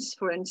essence,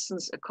 for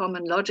instance, a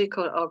common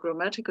logical or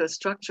grammatical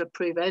structure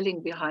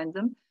prevailing behind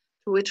them,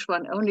 to which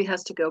one only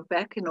has to go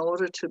back in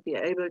order to be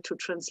able to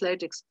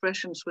translate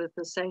expressions with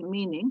the same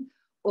meaning,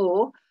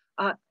 or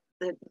are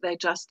they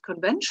just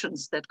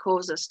conventions that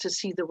cause us to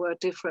see the word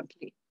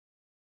differently?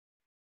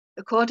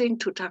 According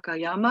to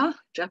Takayama,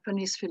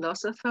 Japanese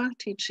philosopher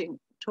teaching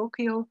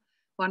Tokyo,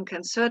 one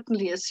can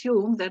certainly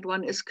assume that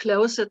one is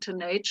closer to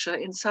nature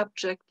in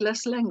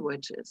subjectless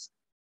languages.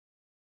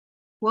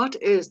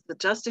 What is the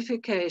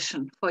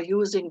justification for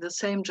using the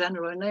same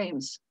general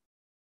names?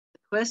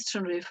 The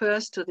question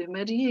refers to the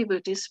medieval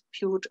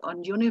dispute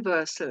on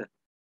universal,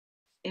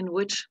 in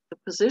which the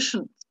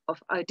positions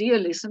of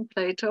idealism,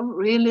 Plato,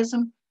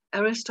 realism,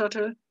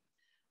 Aristotle,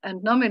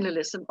 and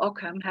nominalism,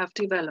 Occam, have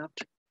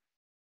developed.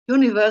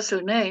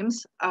 Universal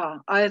names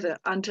are either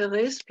ante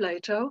res,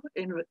 Plato,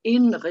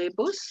 in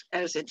rebus,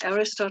 as in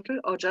Aristotle,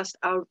 or just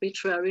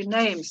arbitrary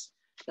names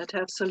that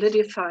have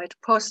solidified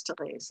post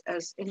res,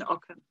 as in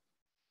Occam.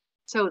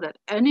 So that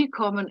any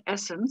common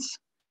essence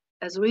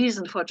as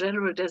reason for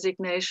general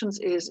designations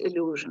is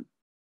illusion.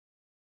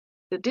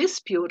 The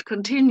dispute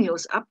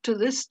continues up to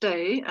this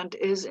day and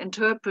is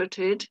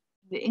interpreted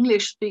in the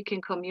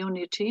English-speaking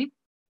community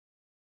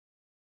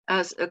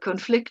as a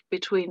conflict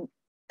between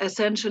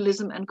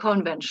essentialism and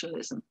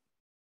conventionalism.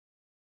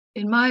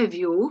 In my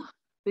view,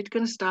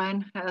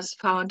 Wittgenstein has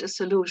found a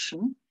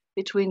solution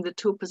between the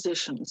two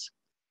positions,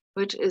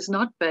 which is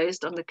not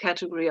based on the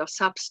category of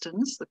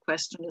substance, the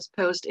question is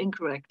posed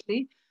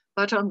incorrectly,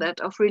 but on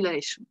that of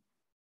relation.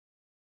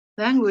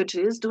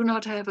 Languages do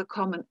not have a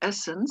common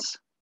essence,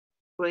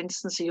 for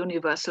instance, a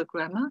universal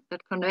grammar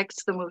that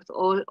connects them with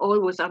all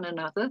with one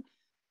another,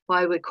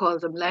 why we call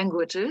them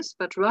languages,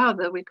 but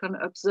rather we can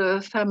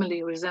observe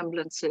family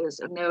resemblances,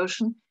 a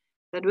notion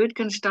that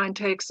Wittgenstein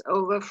takes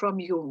over from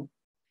Jung.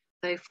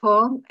 They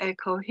form a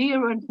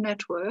coherent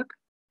network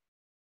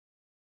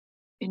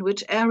in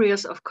which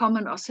areas of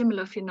common or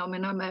similar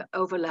phenomena may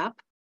overlap,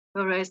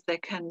 whereas they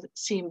can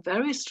seem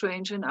very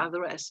strange in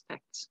other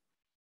aspects.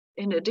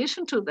 In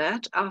addition to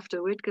that,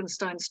 after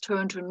Wittgenstein's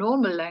turn to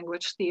normal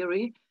language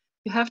theory,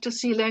 you have to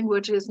see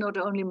languages not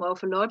only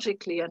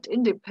morphologically and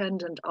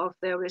independent of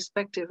their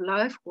respective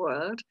life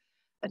world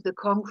and the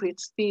concrete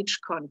speech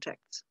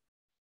context.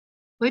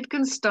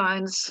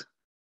 Wittgenstein's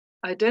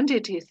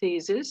identity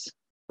thesis,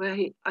 where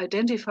he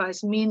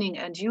identifies meaning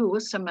and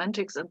use,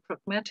 semantics and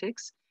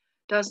pragmatics,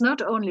 does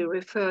not only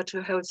refer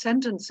to whole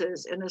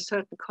sentences in a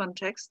certain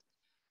context,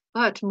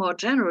 but more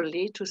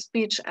generally to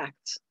speech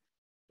acts.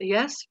 The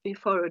yes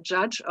before a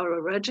judge or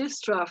a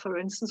registrar, for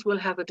instance, will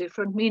have a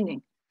different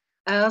meaning,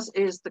 as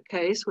is the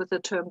case with the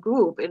term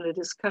group in a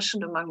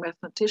discussion among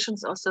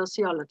mathematicians or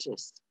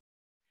sociologists.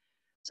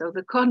 So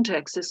the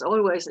context is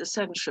always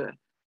essential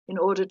in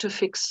order to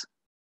fix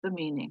the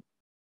meaning.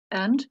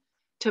 And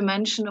to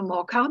mention a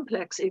more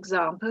complex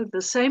example,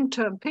 the same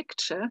term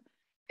picture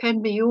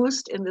can be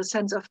used in the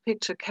sense of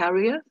picture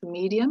carrier, the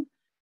medium,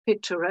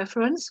 picture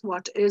reference,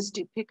 what is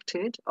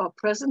depicted, or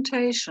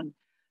presentation,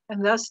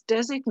 and thus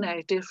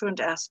designate different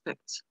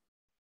aspects.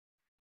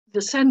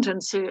 The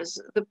sentences,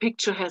 the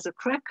picture has a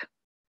crack,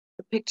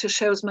 the picture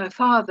shows my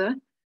father,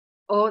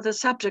 or the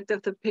subject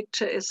of the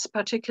picture is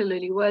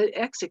particularly well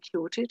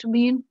executed,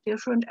 mean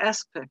different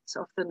aspects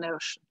of the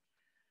notion.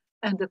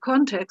 And the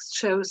context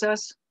shows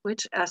us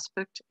which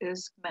aspect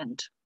is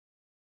meant.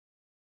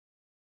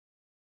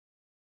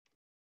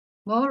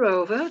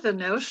 Moreover, the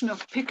notion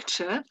of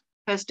picture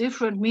has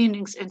different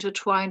meanings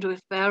intertwined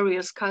with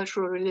various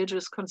cultural,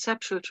 religious,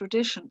 conceptual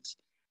traditions,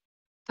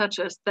 such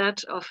as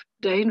that of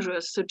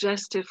dangerous,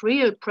 suggestive,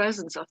 real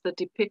presence of the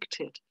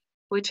depicted,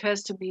 which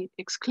has to be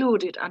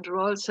excluded under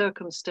all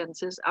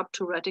circumstances up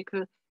to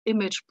radical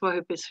image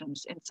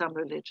prohibitions in some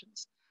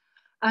religions.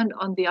 And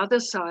on the other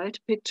side,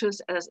 pictures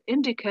as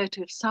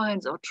indicative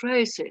signs or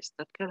traces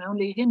that can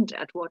only hint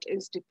at what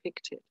is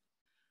depicted,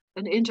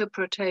 an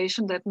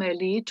interpretation that may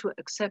lead to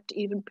accept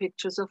even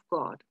pictures of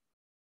God.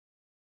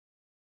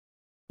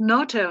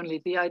 Not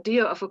only the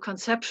idea of a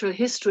conceptual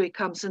history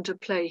comes into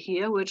play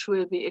here, which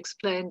will be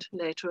explained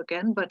later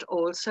again, but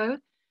also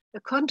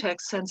a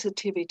context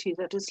sensitivity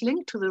that is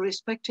linked to the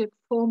respective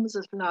forms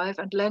of life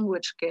and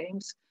language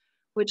games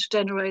which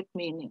generate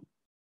meaning.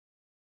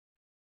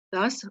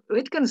 Thus,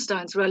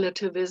 Wittgenstein's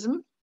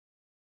relativism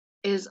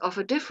is of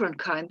a different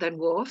kind than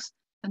Whorf's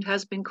and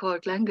has been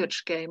called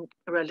language game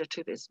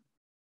relativism.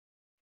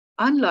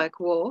 Unlike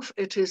Whorf,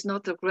 it is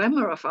not the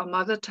grammar of our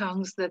mother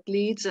tongues that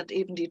leads and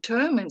even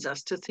determines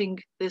us to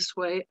think this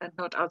way and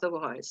not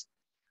otherwise.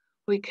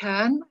 We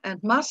can and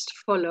must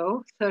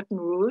follow certain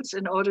rules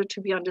in order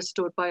to be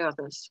understood by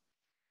others.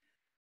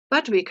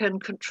 But we can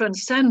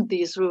transcend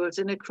these rules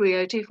in a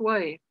creative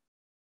way.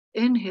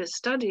 In his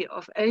study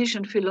of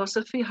Asian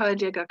philosophy,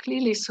 Heidegger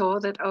clearly saw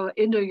that our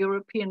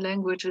Indo-European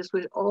languages,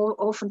 which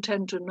often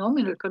tend to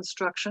nominal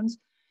constructions,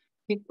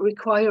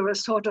 require a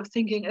sort of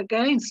thinking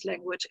against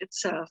language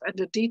itself and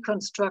a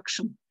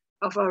deconstruction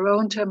of our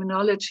own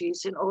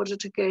terminologies in order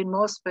to gain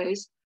more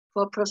space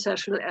for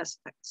processual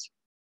aspects.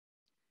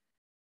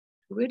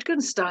 To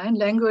Wittgenstein,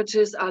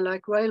 languages are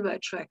like railway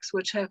tracks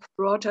which have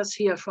brought us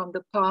here from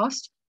the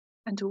past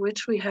and to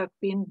which we have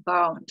been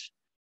bound,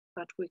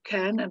 but we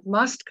can and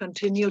must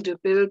continue to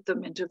build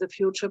them into the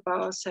future by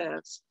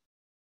ourselves.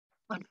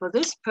 And for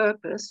this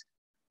purpose,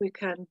 we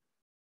can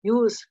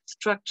use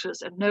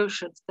structures and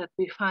notions that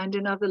we find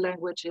in other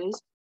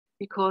languages,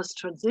 because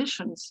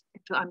transitions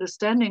into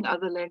understanding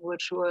other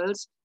language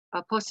worlds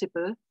are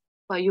possible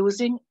by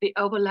using the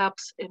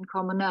overlaps in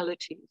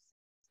commonalities.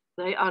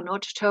 They are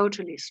not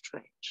totally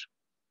strange.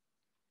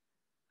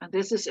 And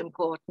this is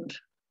important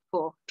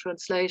for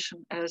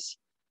translation as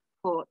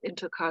for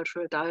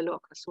intercultural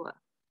dialogue as well.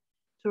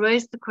 To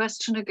raise the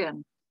question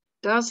again,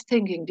 does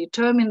thinking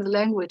determine the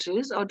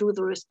languages, or do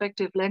the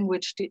respective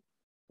language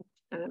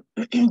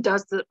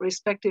does the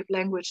respective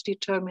language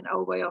determine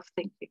our way of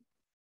thinking?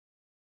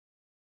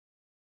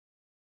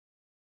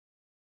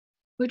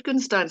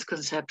 Wittgenstein's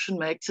conception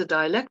makes a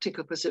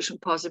dialectical position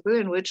possible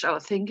in which our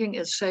thinking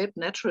is shaped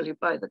naturally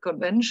by the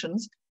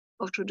conventions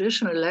of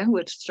traditional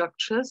language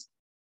structures,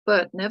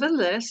 but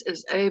nevertheless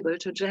is able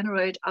to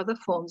generate other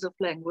forms of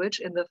language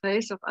in the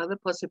face of other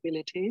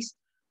possibilities,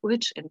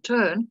 which in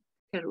turn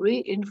can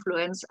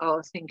re-influence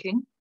our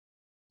thinking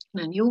in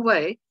a new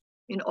way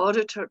in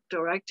order to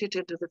direct it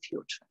into the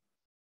future.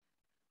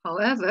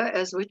 However,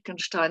 as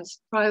Wittgenstein's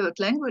private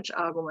language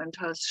argument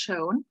has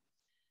shown,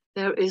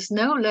 there is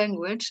no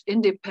language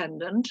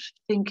independent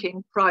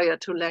thinking prior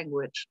to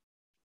language,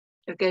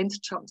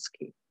 against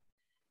Chomsky.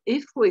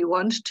 If we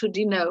want to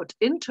denote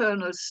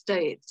internal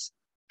states,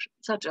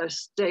 such as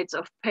states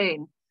of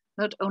pain,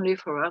 not only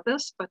for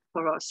others, but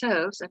for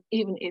ourselves, and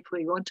even if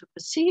we want to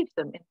perceive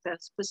them in their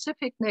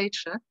specific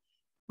nature,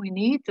 we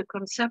need the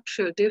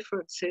conceptual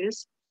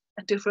differences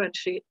and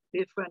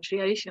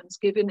differentiations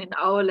given in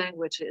our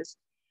languages,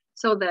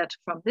 so that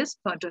from this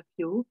point of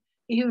view,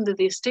 even the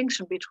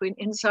distinction between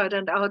inside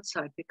and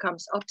outside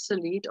becomes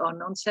obsolete or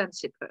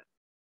nonsensical.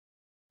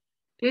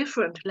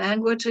 Different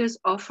languages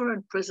offer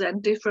and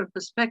present different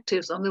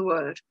perspectives on the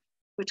world,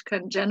 which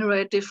can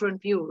generate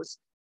different views,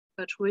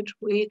 but which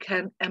we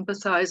can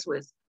empathize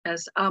with,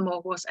 as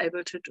Amor was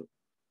able to do.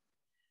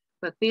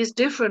 But these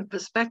different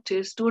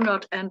perspectives do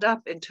not end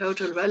up in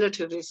total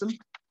relativism,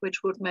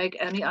 which would make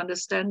any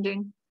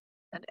understanding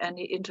and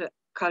any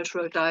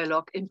intercultural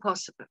dialogue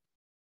impossible.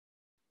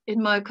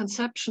 In my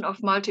conception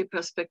of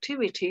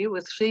multi-perspectivity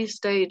with 3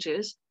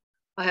 stages,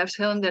 I have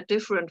shown that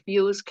different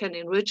views can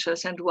enrich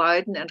us and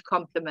widen and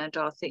complement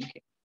our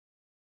thinking.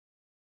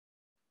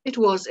 It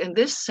was in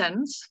this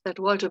sense that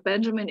Walter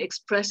Benjamin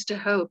expressed a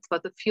hope for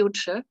the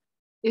future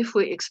if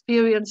we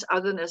experience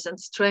otherness and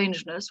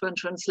strangeness when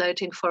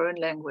translating foreign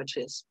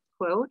languages.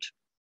 Quote,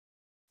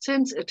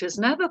 "Since it is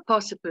never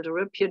possible to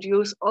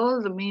reproduce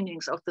all the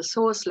meanings of the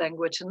source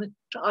language in the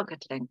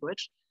target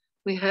language,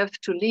 we have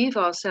to leave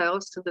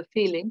ourselves to the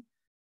feeling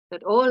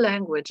that all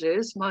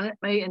languages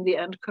may in the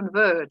end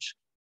converge,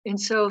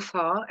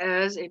 insofar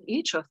as in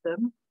each of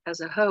them, as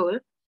a whole,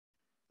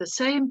 the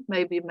same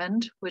may be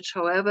meant, which,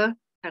 however,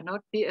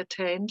 cannot be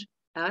attained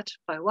at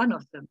by one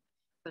of them,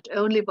 but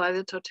only by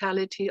the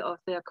totality of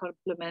their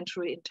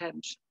complementary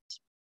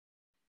intentions."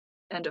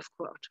 End of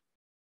quote.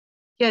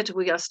 Yet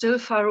we are still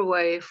far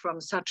away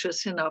from such a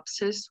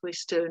synopsis. We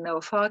still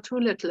know far too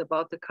little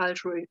about the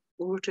culturally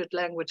rooted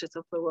languages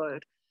of the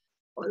world,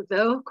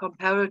 although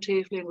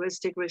comparative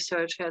linguistic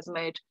research has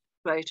made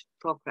great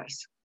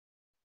progress.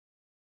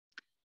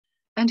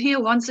 And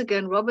here, once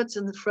again,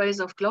 Robertson's phrase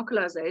of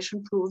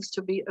glocalization proves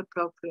to be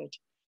appropriate.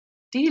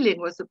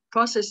 dealing with the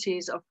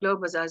processes of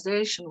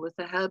globalization with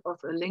the help of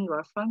a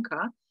lingua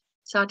franca,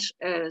 such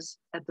as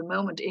at the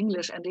moment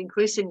English and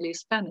increasingly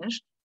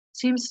Spanish,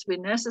 seems to be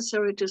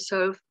necessary to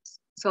solve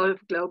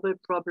global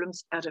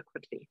problems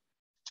adequately.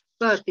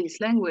 But these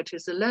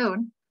languages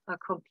alone are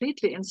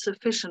completely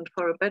insufficient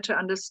for a better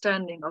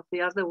understanding of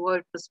the other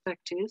world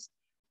perspectives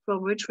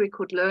from which we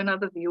could learn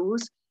other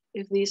views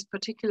if these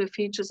particular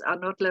features are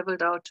not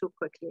leveled out too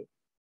quickly.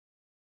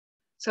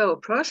 So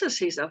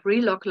processes of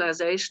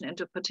relocalization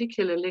into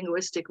particular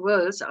linguistic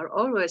worlds are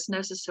always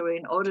necessary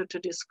in order to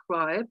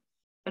describe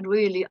and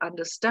really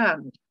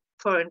understand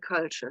foreign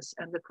cultures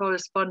and the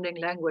corresponding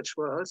language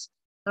worlds,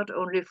 not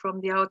only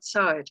from the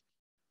outside,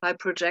 by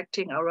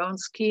projecting our own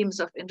schemes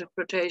of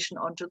interpretation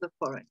onto the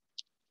foreign.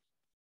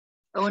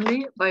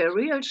 Only by a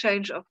real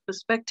change of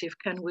perspective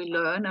can we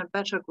learn and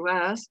better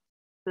grasp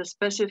the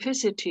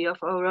specificity of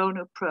our own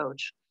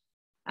approach,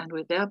 and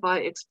we thereby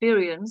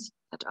experience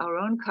that our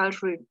own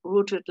culturally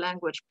rooted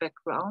language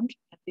background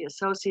and the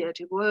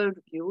associated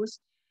worldviews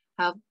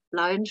have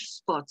blind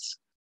spots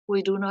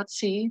we do not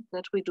see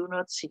that we do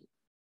not see.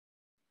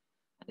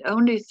 And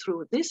only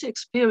through this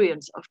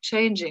experience of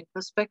changing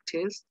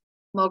perspectives,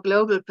 more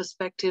global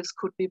perspectives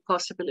could be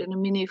possible in a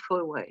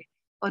meaningful way,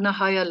 on a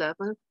higher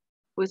level,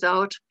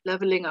 without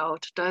leveling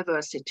out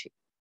diversity.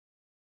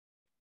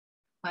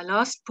 My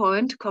last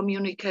point,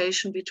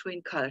 communication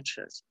between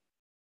cultures.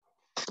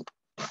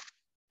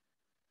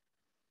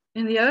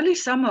 In the early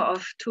summer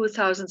of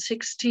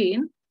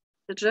 2016,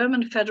 the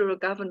German federal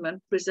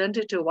government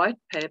presented a white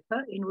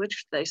paper in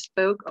which they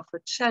spoke of a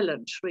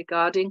challenge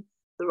regarding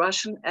the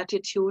Russian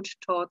attitude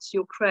towards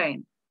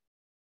Ukraine.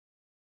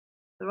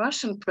 The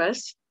Russian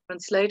press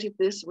translated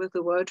this with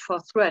the word for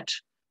threat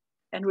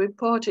and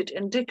reported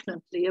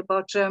indignantly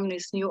about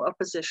Germany's new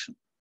opposition.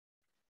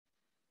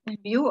 In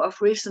view of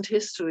recent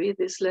history,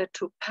 this led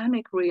to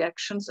panic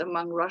reactions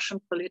among Russian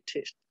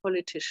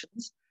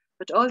politicians,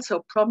 but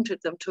also prompted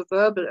them to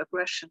verbal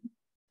aggression,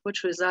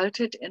 which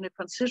resulted in a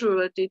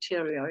considerable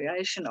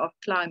deterioration of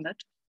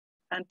climate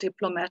and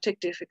diplomatic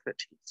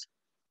difficulties.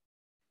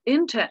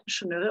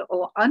 Intentional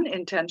or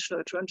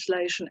unintentional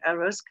translation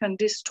errors can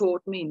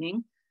distort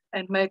meaning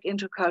and make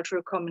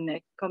intercultural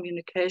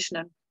communication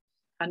and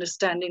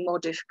understanding more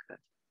difficult.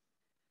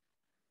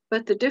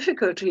 But the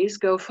difficulties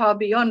go far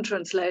beyond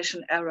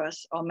translation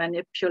errors or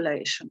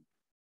manipulation.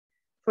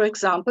 For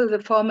example,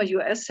 the former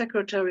US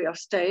Secretary of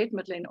State,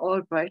 Madeleine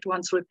Albright,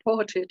 once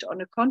reported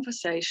on a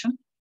conversation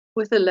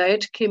with the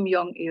late Kim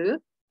Jong-il,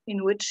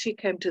 in which she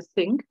came to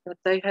think that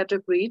they had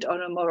agreed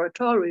on a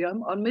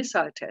moratorium on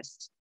missile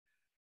tests,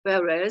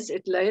 whereas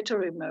it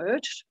later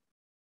emerged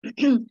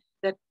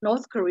that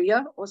North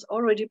Korea was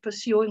already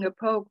pursuing a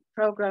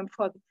program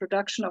for the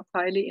production of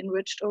highly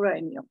enriched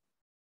uranium.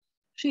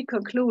 She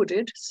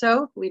concluded,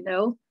 so we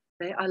know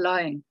they are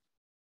lying.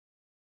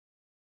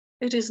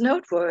 It is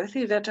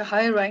noteworthy that a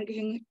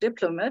high-ranking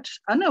diplomat,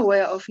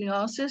 unaware of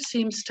nuances,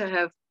 seems to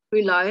have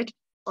relied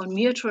on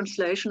mere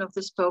translation of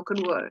the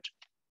spoken word.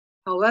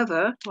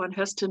 However, one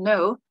has to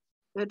know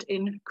that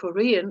in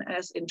Korean,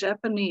 as in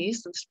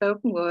Japanese, the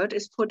spoken word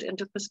is put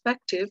into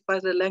perspective by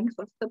the length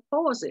of the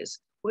pauses,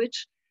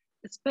 which,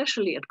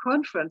 especially at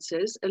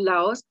conferences,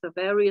 allows the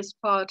various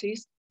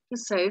parties to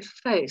save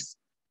face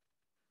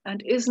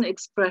and is an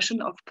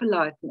expression of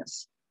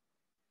politeness.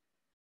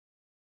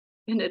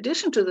 In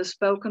addition to the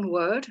spoken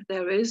word,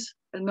 there is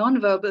a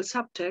nonverbal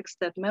subtext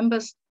that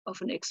members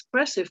of an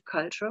expressive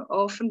culture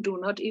often do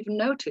not even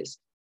notice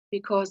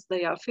because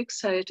they are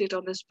fixated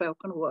on the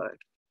spoken word.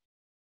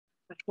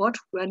 But what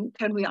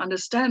can we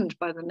understand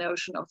by the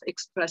notion of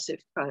expressive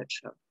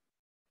culture?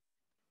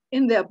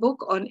 In their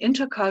book on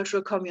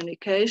intercultural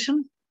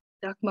communication,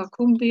 Dagmar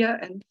Kumbier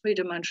and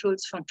Friedemann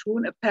Schulz von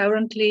Thun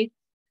apparently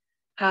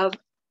have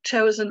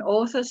chosen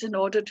authors in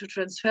order to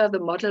transfer the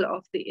model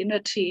of the inner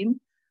team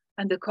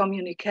and the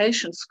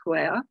communication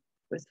square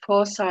with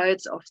 4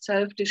 sides of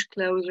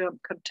self-disclosure,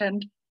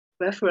 content,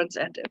 reference,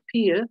 and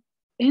appeal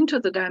into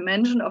the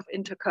dimension of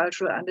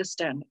intercultural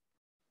understanding.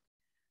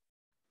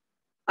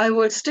 I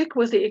will stick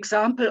with the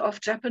example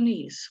of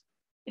Japanese.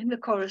 In the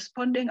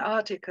corresponding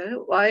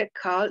article, Why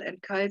Karl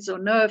and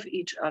Kaizo Nerve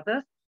Each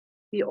Other,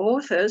 the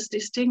authors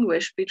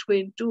distinguish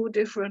between 2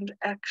 different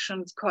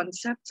actions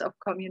concepts of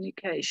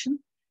communication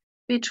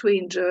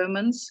between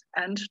Germans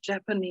and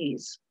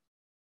Japanese.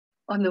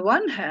 On the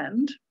one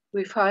hand,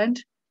 we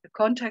find a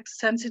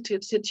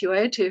context-sensitive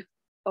situative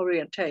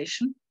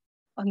orientation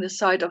on the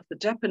side of the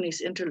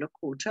Japanese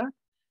interlocutor,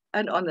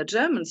 and on the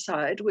German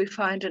side, we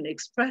find an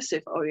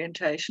expressive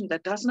orientation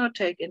that does not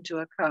take into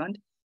account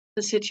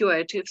the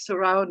situative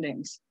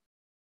surroundings.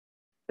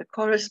 The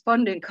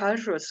corresponding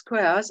cultural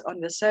squares on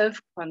the self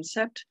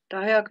concept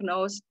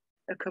diagnose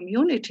a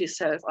community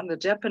self on the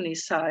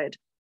Japanese side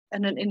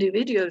and an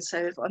individual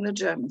self on the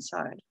German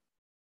side.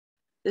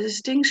 The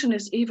distinction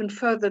is even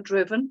further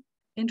driven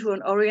into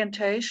an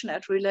orientation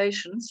at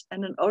relations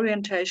and an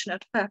orientation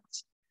at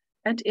facts,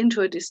 and into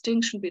a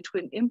distinction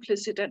between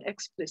implicit and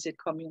explicit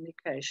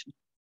communication,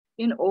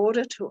 in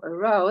order to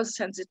arouse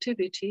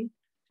sensitivity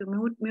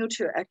to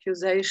mutual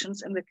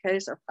accusations in the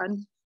case of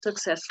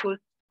unsuccessful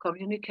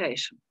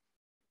communication.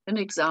 An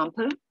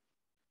example,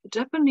 the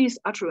Japanese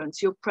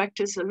utterance, "You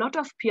practice a lot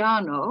of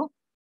piano,"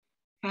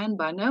 can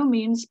by no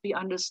means be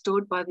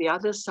understood by the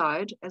other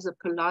side as a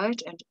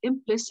polite and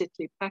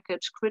implicitly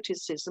packaged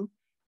criticism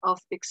of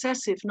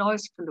excessive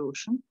noise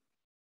pollution,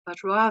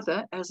 but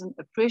rather as an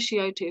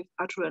appreciative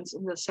utterance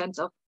in the sense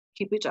of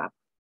 "keep it up."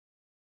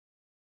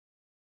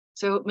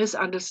 So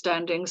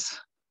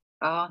misunderstandings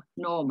are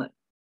normal.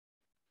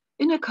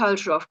 In a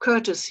culture of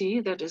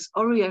courtesy that is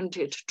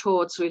oriented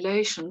towards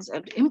relations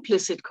and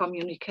implicit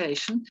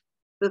communication,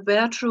 the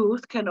bare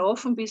truth can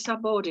often be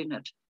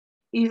subordinate,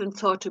 even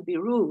thought to be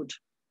rude,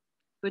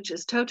 which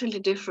is totally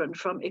different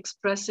from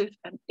expressive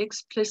and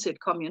explicit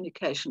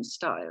communication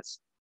styles.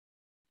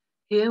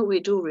 Here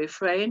we do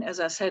refrain, as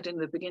I said in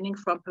the beginning,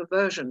 from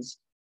perversions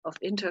of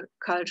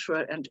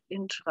intercultural and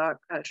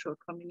intracultural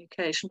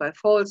communication by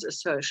false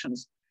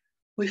assertions.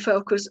 We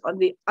focus on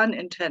the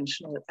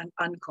unintentional and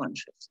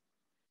unconscious.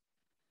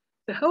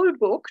 The whole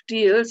book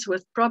deals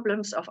with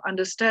problems of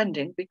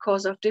understanding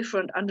because of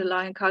different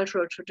underlying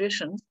cultural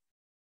traditions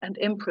and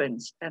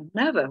imprints, and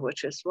never,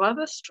 which is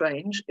rather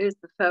strange, is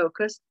the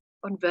focus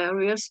on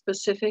various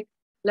specific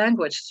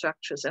language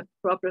structures and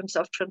problems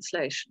of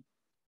translation.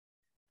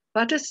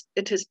 But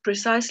it is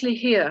precisely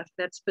here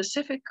that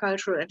specific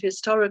cultural and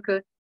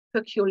historical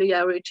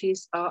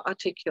peculiarities are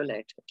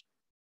articulated.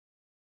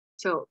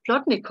 So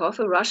Plotnikov,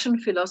 a Russian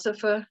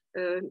philosopher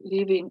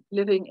living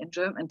in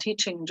Germany and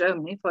teaching in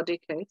Germany for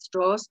decades,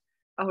 draws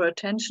our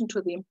attention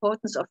to the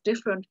importance of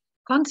different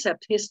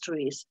concept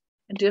histories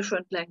in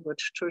different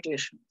language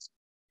traditions.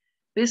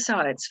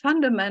 Besides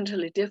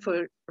fundamentally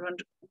different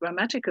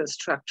grammatical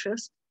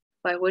structures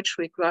by which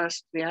we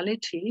grasp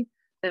reality,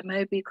 there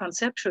may be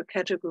conceptual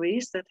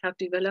categories that have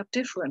developed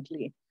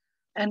differently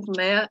and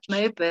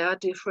may bear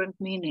different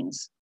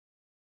meanings.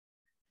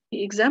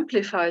 He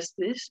exemplifies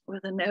this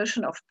with the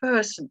notion of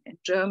person in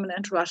German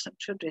and Russian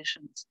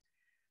traditions.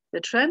 The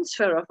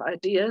transfer of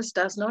ideas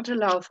does not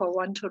allow for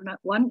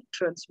one-to-one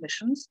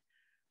transmissions,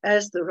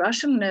 as the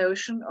Russian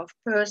notion of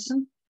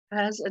person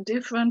has a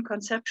different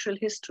conceptual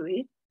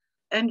history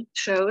and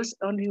shows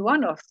only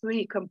one of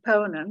three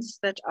components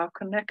that are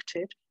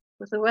connected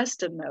with the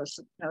Western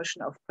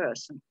notion of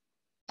person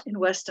in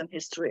Western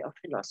history of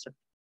philosophy.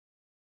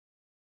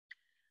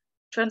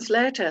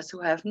 Translators who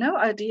have no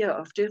idea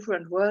of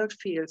different world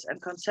fields and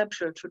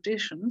conceptual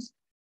traditions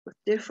with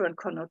different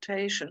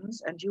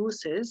connotations and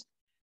uses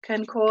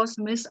can cause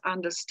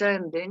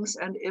misunderstandings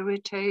and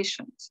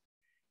irritations,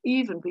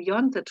 even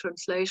beyond the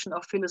translation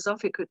of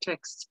philosophical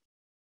texts,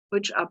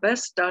 which are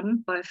best done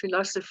by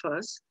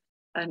philosophers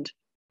and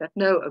that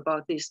know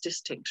about these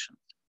distinctions.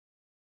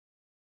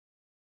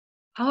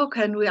 How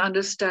can we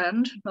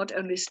understand not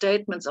only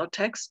statements or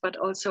texts, but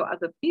also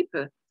other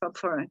people from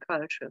foreign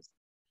cultures?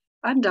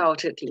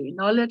 Undoubtedly,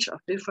 knowledge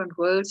of different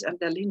worlds and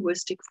their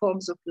linguistic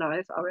forms of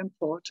life are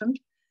important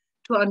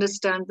to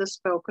understand the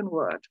spoken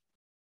word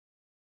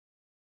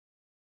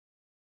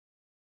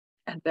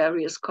and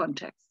various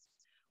contexts.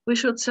 We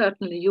should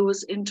certainly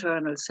use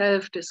internal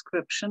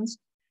self-descriptions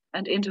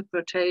and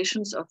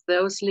interpretations of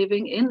those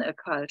living in a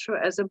culture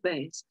as a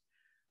base.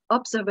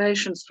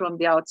 Observations from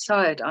the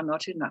outside are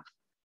not enough.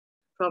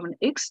 From an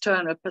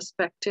external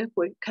perspective,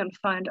 we can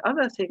find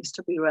other things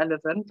to be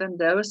relevant than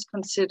those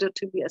considered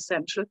to be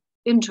essential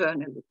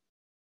internally.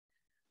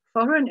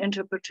 Foreign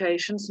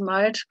interpretations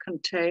might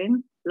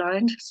contain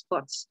blind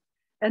spots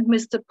and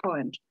miss the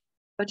point,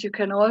 but you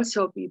can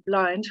also be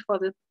blind for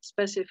the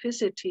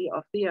specificity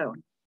of the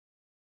own.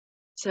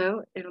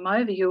 So, in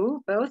my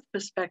view, both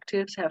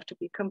perspectives have to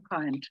be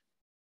combined.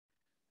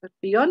 But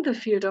beyond the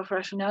field of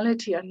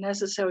rationality and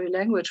necessary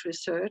language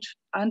research,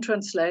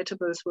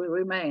 untranslatables will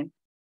remain.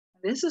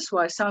 This is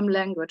why some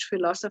language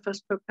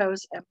philosophers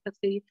propose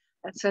empathy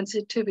and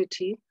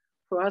sensitivity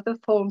for other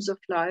forms of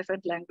life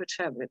and language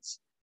habits.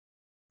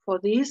 For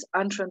these,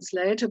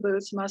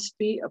 untranslatables must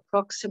be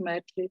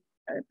approximated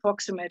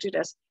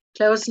as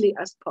closely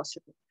as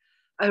possible.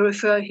 I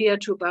refer here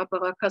to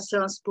Barbara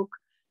Cassin's book,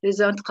 Les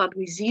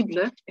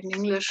Intraduisibles, in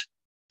English,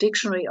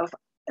 Dictionary of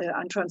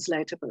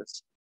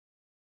Untranslatables.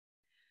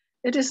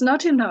 It is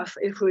not enough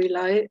if we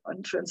rely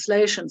on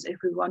translations if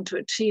we want to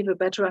achieve a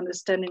better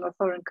understanding of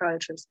foreign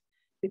cultures,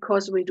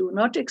 because we do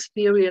not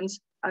experience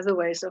other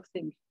ways of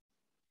thinking.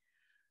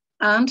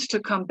 And to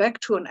come back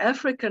to an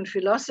African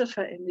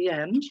philosopher in the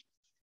end,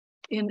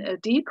 in a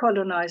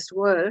decolonized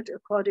world,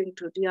 according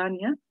to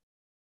Diagne,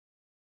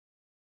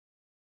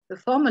 the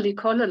formerly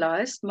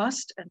colonized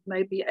must and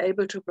may be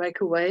able to break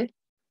away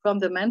from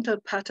the mental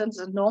patterns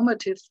and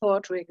normative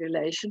thought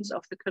regulations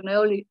of the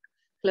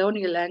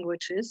colonial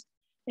languages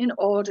in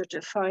order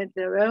to find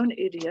their own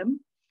idiom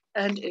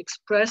and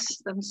express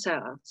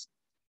themselves.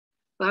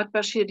 But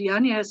Bashir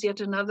Diagne has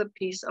yet another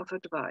piece of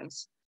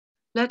advice.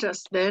 Let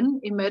us then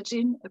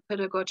imagine a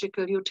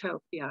pedagogical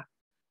utopia.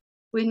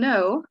 We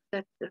know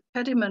that the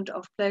pediment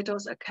of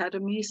Plato's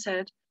Academy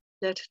said,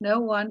 "Let no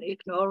one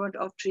ignorant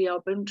of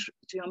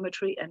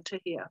geometry enter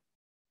here."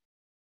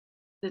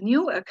 The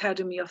new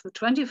academy of the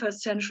 21st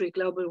century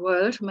global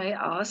world may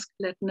ask,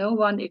 let no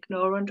one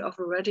ignorant of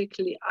a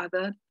radically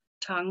other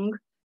tongue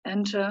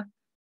enter,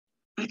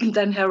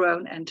 then her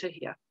own enter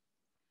here.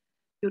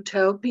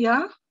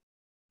 Utopia,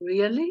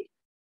 really?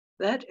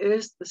 That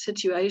is the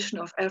situation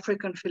of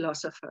African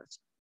philosophers.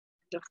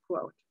 End of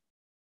quote.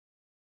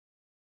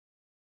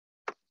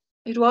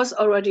 It was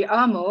already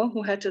Amo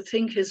who had to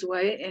think his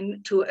way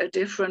into a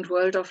different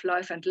world of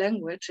life and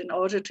language in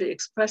order to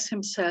express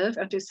himself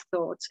and his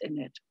thoughts in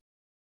it.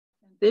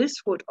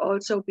 This would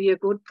also be a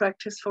good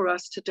practice for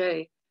us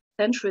today,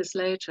 centuries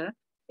later,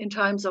 in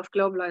times of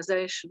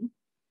globalization,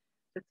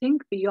 to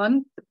think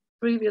beyond the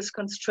previous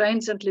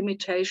constraints and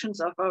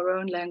limitations of our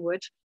own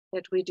language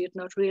that we did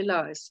not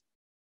realize.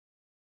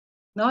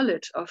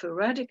 Knowledge of a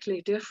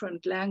radically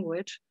different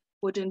language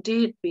would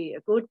indeed be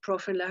a good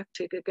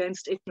prophylactic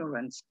against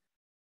ignorance,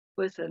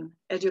 with an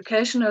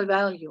educational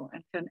value,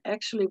 and can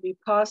actually be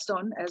passed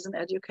on as an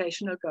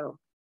educational goal.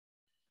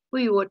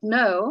 We would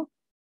know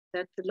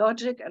that the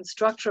logic and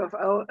structure of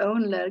our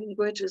own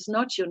language is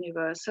not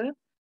universal,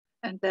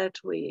 and that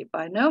we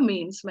by no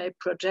means may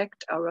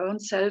project our own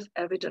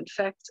self-evident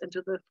facts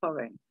into the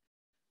foreign,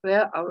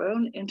 where our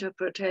own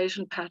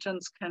interpretation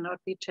patterns cannot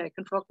be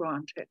taken for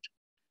granted.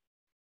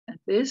 And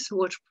this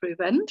would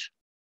prevent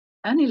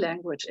any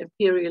language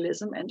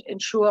imperialism and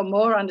ensure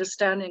more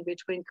understanding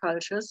between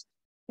cultures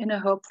in a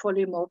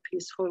hopefully more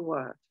peaceful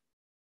world.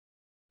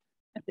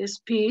 And this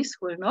peace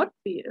will not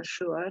be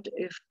assured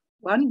if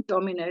one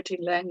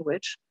dominating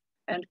language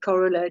and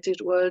correlated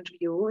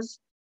worldviews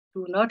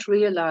do not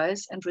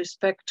realize and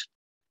respect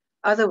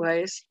other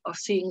ways of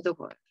seeing the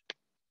world.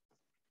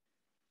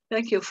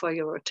 Thank you for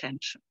your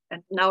attention.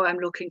 And now I'm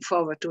looking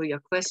forward to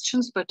your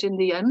questions, but in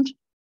the end,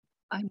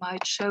 I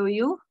might show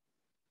you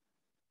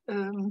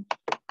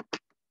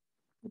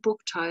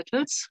book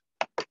titles.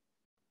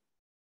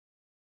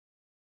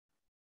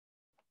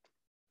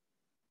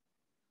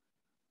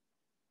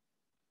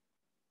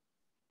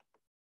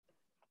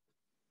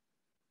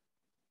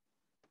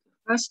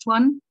 The first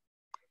one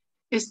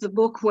is the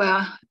book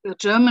where the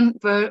German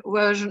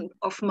version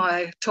of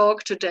my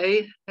talk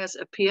today has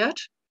appeared,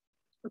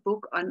 a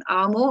book on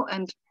Amo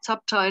and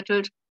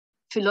subtitled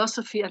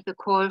Philosophy and the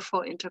Call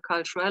for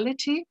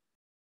Interculturality.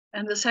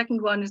 And the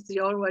second one is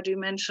the already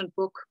mentioned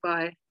book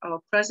by our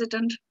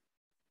president,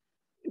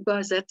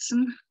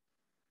 Übersetzen,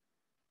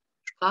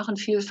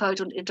 Sprachenvielfalt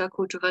und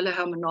interkulturelle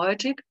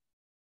Hermeneutik,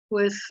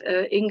 with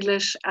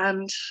English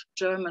and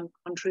German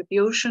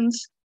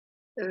contributions,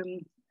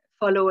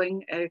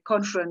 following a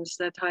conference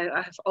that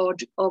I have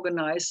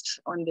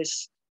organized on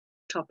this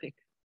topic.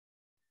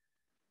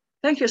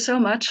 Thank you so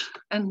much.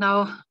 And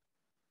now,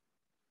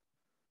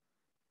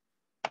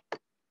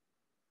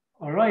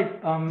 all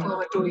right.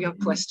 Forward to your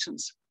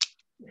questions.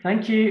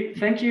 Thank you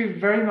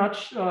very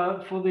much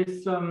for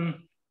this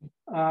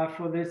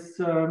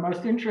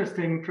most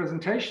interesting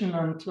presentation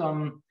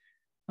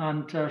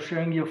and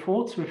sharing your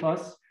thoughts with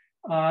us.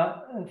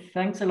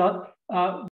 Thanks a lot.